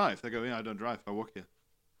 they don't drive. They go, yeah, I don't drive, I walk here.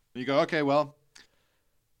 And you go, okay, well,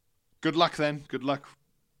 good luck then. Good luck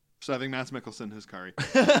serving Mads Mikkelsen his curry,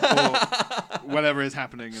 or whatever is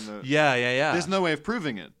happening in the. Yeah. There's no way of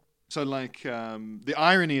proving it. So, like, the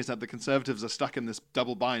irony is that the Conservatives are stuck in this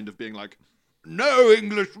double bind of being like, no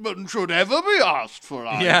Englishman should ever be asked for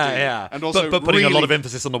ID. Yeah. And also, but putting a lot of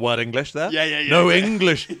emphasis on the word English there. Yeah. No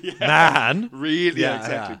English, man. Really, Yeah,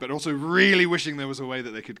 exactly. yeah. But also really wishing there was a way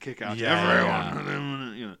that they could kick out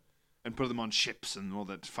everyone, and put them on ships and all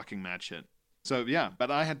that fucking mad shit. So, yeah,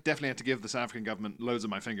 but I definitely had to give the South African government loads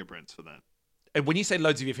of my fingerprints for that. And when you say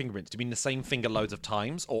loads of your fingerprints, do you mean the same finger loads of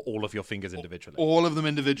times, or all of your fingers individually? All of them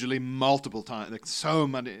individually, multiple times. Like, so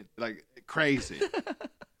many, like, crazy.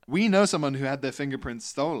 We know someone who had their fingerprints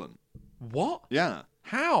stolen. What? Yeah.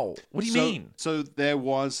 How? What do you mean? So there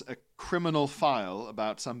was a criminal file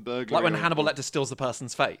about some burglary. Like when Hannibal Lecter steals the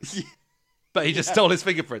person's face. But he just stole his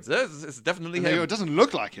fingerprints. It's definitely him. It doesn't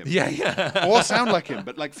look like him. Yeah. Or sound like him,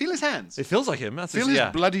 but like feel his hands. It feels like him. Feel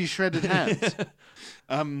his bloody shredded hands.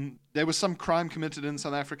 There was some crime committed in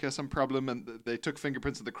South Africa, some problem, and they took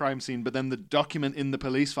fingerprints at the crime scene, but then the document in the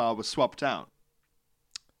police file was swapped out.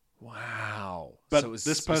 Wow. But so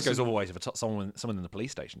this person goes all the way to someone in the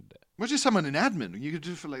police station did it. Well, just someone in admin. You could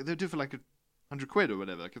do for like £100 or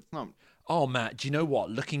whatever. Like, it's not. Oh, Matt, do you know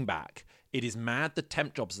what? Looking back, it is mad the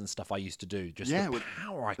temp jobs and stuff I used to do. Just the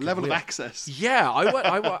power I could level of access. Yeah,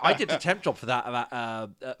 I did a temp job for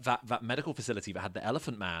that medical facility that had the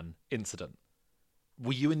Elephant Man incident.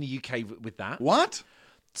 Were you in the UK with that? What?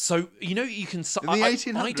 So you can in the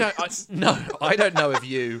 1800s. I don't know if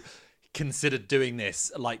you considered doing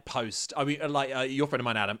this like post. I mean, like your friend of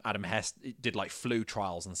mine, Adam Hess, did like flu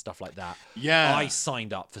trials and stuff like that. Yeah, I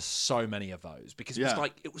signed up for so many of those because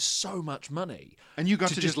it was so much money, and you got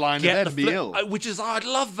to just lie in bed and be ill, which is I'd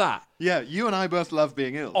love that. Yeah, you and I both love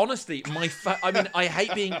being ill. Honestly, I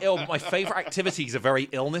hate being ill, but my favourite activities are very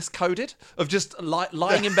illness coded. Of just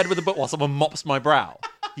lying in bed with a book while someone mops my brow.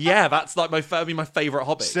 Yeah, that's like my favourite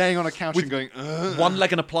hobby. Staying on a couch and going, one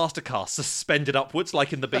leg in a plaster cast suspended upwards,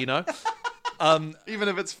 like in the Beano. Even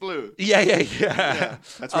if it's flu. Yeah.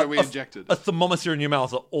 That's where we injected. A thermometer in your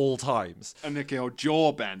mouth at all times. And like your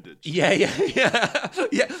jaw bandage. Yeah.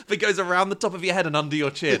 That goes around the top of your head and under your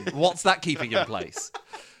chin. What's that keeping in place?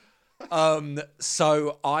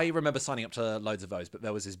 So I remember signing up to loads of those, but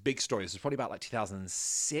there was this big story. This was probably about like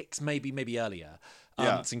 2006, maybe earlier.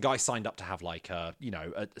 Some guy signed up to have like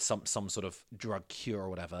some sort of drug cure or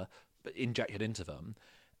whatever, but injected into them,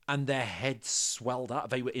 and their heads swelled up.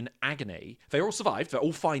 They were in agony. They all survived. They're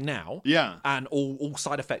all fine now. Yeah, and all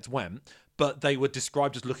side effects went. But they were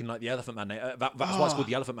described as looking like the Elephant Man. That's why it's called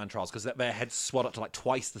the Elephant Man trials, because their heads swelled up to like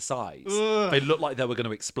twice the size. They looked like they were going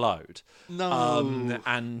to explode. No.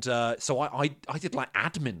 So I did like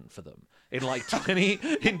admin for them in like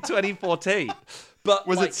 2014. But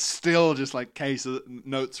was it still just like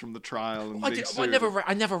notes from the trial? And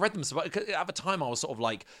I never read them. So at the time, I was sort of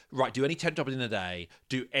like, right, do any 10 jobs in a day,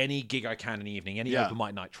 do any gig I can in the evening, any open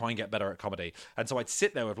mic night, try and get better at comedy. And so I'd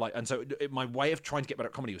sit there with my way of trying to get better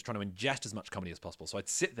at comedy was trying to ingest as much comedy as possible. So I'd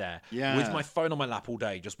sit there with my phone on my lap all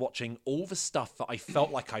day, just watching all the stuff that I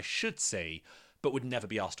felt like I should see, but would never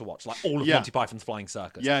be asked to watch, like all of Monty Python's Flying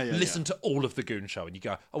Circus. Listen to all of The Goon Show, and you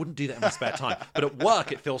go, I wouldn't do that in my spare time. But at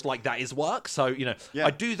work, it feels like that is work. So, I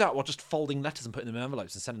do that while just folding letters and putting them in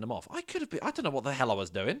envelopes and sending them off. I don't know what the hell I was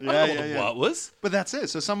doing. I don't know what the work was. But that's it.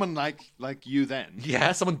 So someone like you then.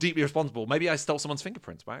 Yeah, someone deeply responsible. Maybe I stole someone's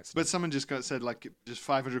fingerprints by accident. But someone just said, like, just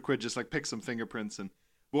 £500, just like pick some fingerprints and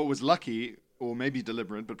what was lucky, or maybe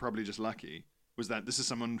deliberate, but probably just lucky, was that this is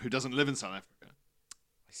someone who doesn't live in South Africa.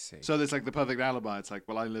 I see. So there's like the perfect alibi. It's like,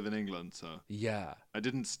 well, I live in England, so Yeah. I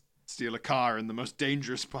didn't steal a car in the most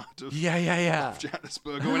dangerous part of Yeah.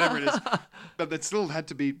 Johannesburg or whatever it is. But it still had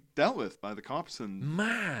to be dealt with by the cops. And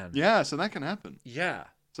Man. yeah, so that can happen. Yeah.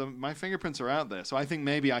 So my fingerprints are out there. So I think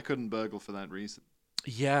maybe I couldn't burgle for that reason.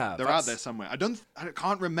 Yeah. They're out there somewhere. I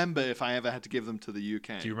can't remember if I ever had to give them to the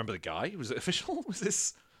UK. Do you remember the guy? Was it official? Was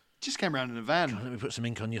this? Just came around in a van. Let me put some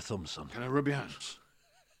ink on your thumb, son. Can I rub your hands?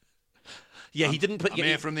 Yeah, he didn't put I'm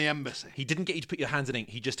here from the embassy. He didn't get you to put your hands in ink.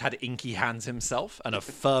 He just had inky hands himself and a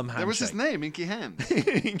firm handshake. That was his name, Inky Hands.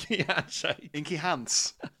 Inky handshake. Inky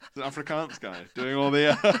Hans, the Afrikaans guy, doing all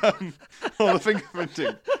the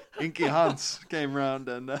fingerprinting. Inky Hans came round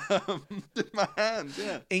and did my hand,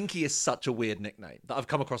 yeah. Inky is such a weird nickname that I've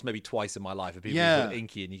come across maybe twice in my life of people who call it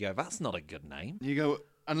Inky, and you go, that's not a good name. You go,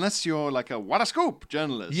 unless you're like a what a scoop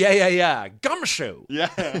journalist. Yeah. Gumshoe. Yeah.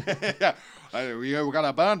 We got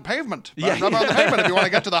to burn pavement. Burn the pavement if you want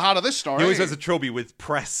to get to the heart of this story. He always has a trilby with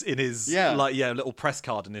press in his, little press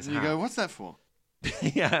card in his hand. You go, what's that for?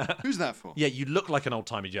 Yeah. Who's that for? Yeah, you look like an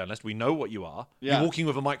old-timey journalist. We know what you are. Yeah. You're walking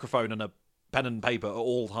with a microphone and a pen and paper at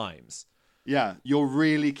all times. Yeah, you're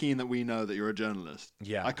really keen that we know that you're a journalist.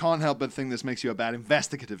 Yeah. I can't help but think this makes you a bad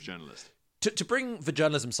investigative journalist. To bring the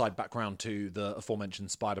journalism side back round to the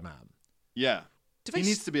aforementioned Spider-Man. Yeah. He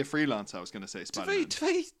needs to be a freelancer, I was going to say, Spider-Man. Do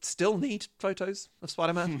they still need photos of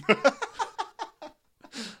Spider-Man?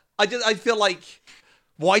 I feel like,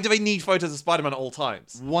 why do they need photos of Spider-Man at all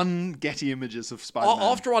times? One Getty Images of Spider-Man.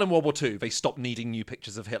 After on in World War II, they stopped needing new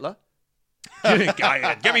pictures of Hitler.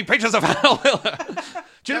 Get me pictures of Adolf Hitler.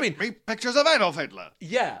 Do you know what I mean? Get me pictures of Adolf Hitler.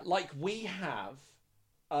 Yeah, like we have...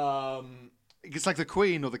 It's like the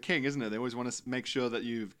Queen or the King, isn't it? They always want to make sure that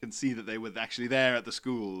you can see that they were actually there at the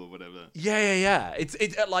school or whatever. Yeah. It's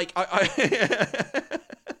like I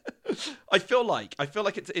feel like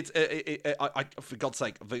it's for God's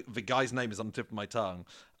sake, the guy's name is on the tip of my tongue.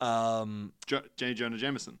 J. Jonah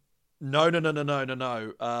Jameson. No. You're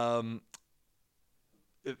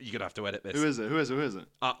gonna have to edit this. Who is it?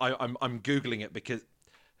 I'm googling it because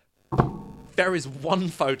there is one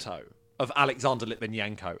photo of Alexander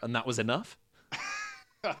Litvinenko, and that was enough.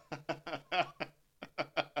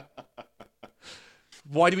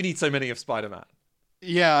 Why do we need so many of Spider-Man?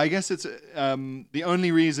 Yeah, I guess it's the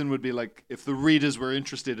only reason would be like if the readers were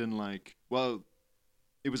interested in like, well,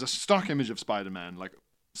 it was a stock image of Spider-Man like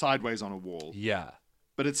sideways on a wall. Yeah.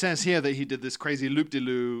 But it says here that he did this crazy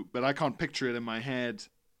loop-de-loo, but I can't picture it in my head.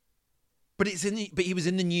 But he was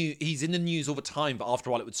in the news. He's in the news all the time. But after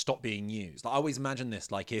a while, it would stop being news. Like, I always imagine this.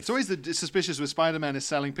 Like if it's always the suspicious with Spider-Man is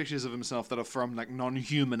selling pictures of himself that are from like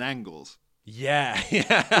non-human angles. Yeah.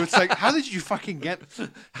 So it's like, how did you fucking get?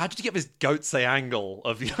 How did you get this goat's angle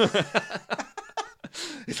of you?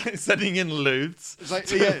 It's like sending in lewds. It's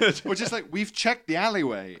like or just like we've checked the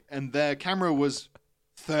alleyway and their camera was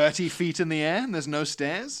 30 feet in the air and there's no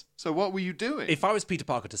stairs. So what were you doing? If I was Peter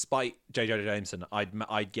Parker, to spite J. Jonah Jameson,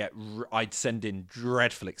 I'd send in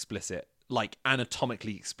dreadful explicit, like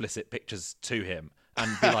anatomically explicit pictures to him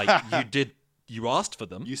and be like, you asked for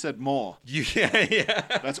them. You said more.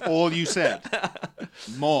 Yeah. That's all you said.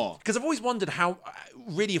 More. Because I've always wondered how,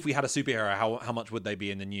 really, if we had a superhero, how much would they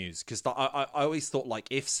be in the news? Because I always thought, like,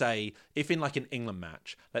 if in like an England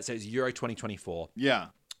match, let's say it's Euro 2024. Yeah.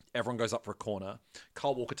 Everyone goes up for a corner.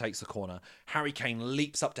 Carl Walker takes the corner. Harry Kane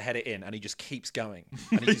leaps up to head it in, and he just keeps going.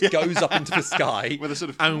 And he just goes up into the sky. With a sort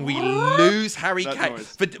of and we lose Harry Kane.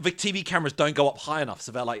 Noise. The TV cameras don't go up high enough,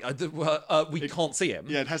 so they're like, we can't see him.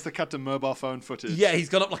 Yeah, it has to cut to mobile phone footage. Yeah, he's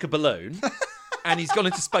gone up like a balloon. And he's gone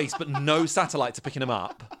into space, but no satellites are picking him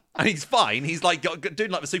up. And he's fine. He's like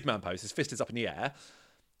doing like the Superman pose. His fist is up in the air.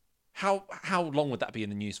 How long would that be in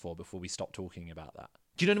the news for before we stop talking about that?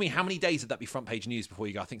 Do you know what I mean? How many days would that be front page news before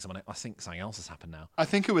you go, I think something else has happened now? I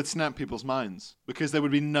think it would snap people's minds because there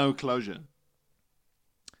would be no closure.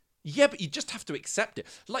 Yeah, but you just have to accept it.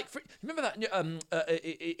 Like, remember that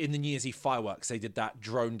in the New Year's Eve fireworks, they did that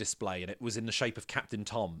drone display and it was in the shape of Captain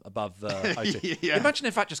Tom above the O2. Yeah. Imagine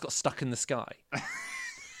if that just got stuck in the sky.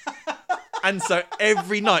 And so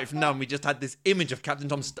every night from now on, we just had this image of Captain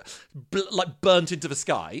Tom burnt into the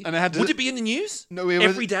sky. And would it be in the news? No,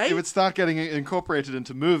 every day? It would start getting incorporated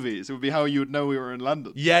into movies. It would be how you would know we were in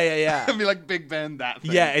London. Yeah. It'd be like Big Ben, that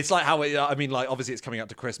thing. Yeah, it's like how, obviously it's coming up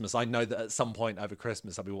to Christmas. I know that at some point over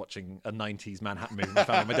Christmas, I'll be watching a 90s Manhattan movie with my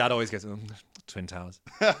family. My dad always goes, Twin Towers.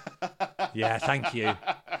 Yeah, thank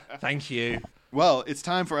you. Well, it's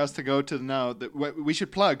time for us to go to now. We should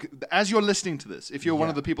plug, as you're listening to this, if you're one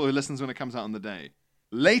of the people who listens when it comes out on the day,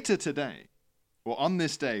 later today, Well, on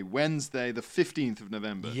this day, Wednesday, the 15th of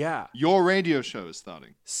November, yeah, your radio show is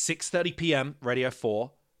starting. 6:30 p.m. Radio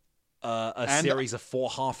 4, series of 4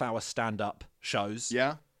 half-hour stand-up shows.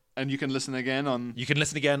 Yeah, and you can listen again on... You can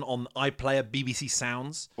listen again on iPlayer, BBC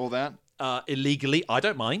Sounds. All that. Illegally. I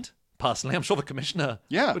don't mind, personally. I'm sure the commissioner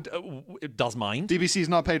does mind. BBC's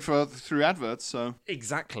not paid for through adverts, so...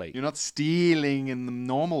 Exactly. You're not stealing in the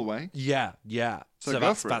normal way. Yeah. So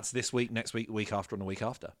that's this week, next week, the week after, and the week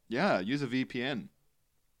after. Yeah, use a VPN.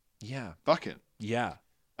 Yeah. Fuck it. Yeah.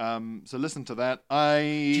 So listen to that.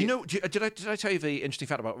 Did I tell you the interesting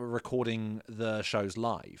fact about recording the shows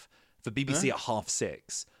live for BBC at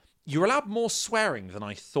 6:30? You're allowed more swearing than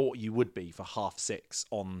I thought you would be for 6:30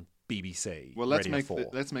 on BBC. Well, let's make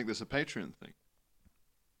this a Patreon thing.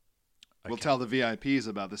 Okay. We'll tell the VIPs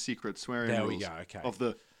about the secret swearing rules of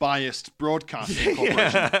the biased broadcasting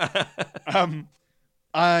corporation.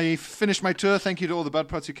 I finished my tour. Thank you to all the Bud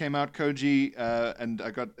Pods who came out, Koji. And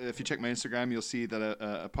I got, if you check my Instagram, you'll see that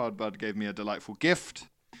a Pod Bud gave me a delightful gift.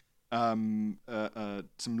 Some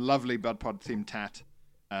lovely Bud Pod themed tat.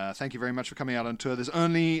 Thank you very much for coming out on tour.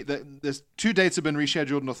 There's 2 dates have been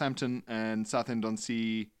rescheduled, Northampton and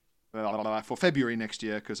Southend-on-Sea, for February next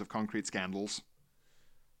year because of concrete scandals.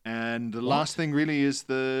 And the last thing really is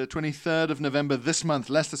the 23rd of November this month,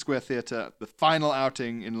 Leicester Square Theatre, the final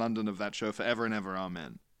outing in London of that show, Forever and Ever,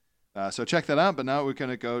 Amen. So check that out, but now we're going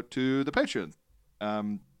to go to the Patreon.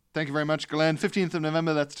 Thank you very much, Glenn. 15th of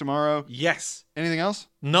November, that's tomorrow. Yes. Anything else?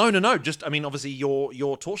 No. Just, obviously,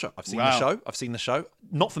 your tour show. I've seen the show.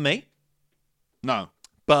 Not for me. No.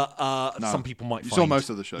 But some people might find... You saw most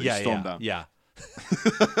of the show. You stormed down. Yeah.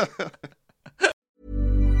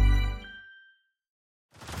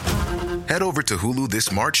 Head over to Hulu this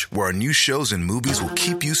March, where our new shows and movies will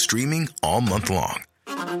keep you streaming all month long.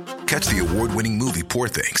 Catch the award-winning movie Poor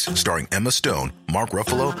Things, starring Emma Stone, Mark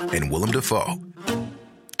Ruffalo, and Willem Dafoe.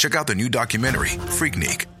 Check out the new documentary,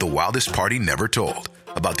 Freaknik, The Wildest Party Never Told,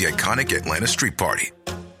 about the iconic Atlanta street party.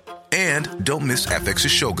 And don't miss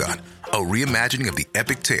FX's Shogun, a reimagining of the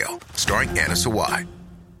epic tale, starring Anna Sawai.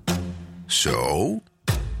 So,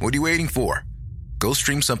 what are you waiting for? Go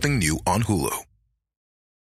stream something new on Hulu.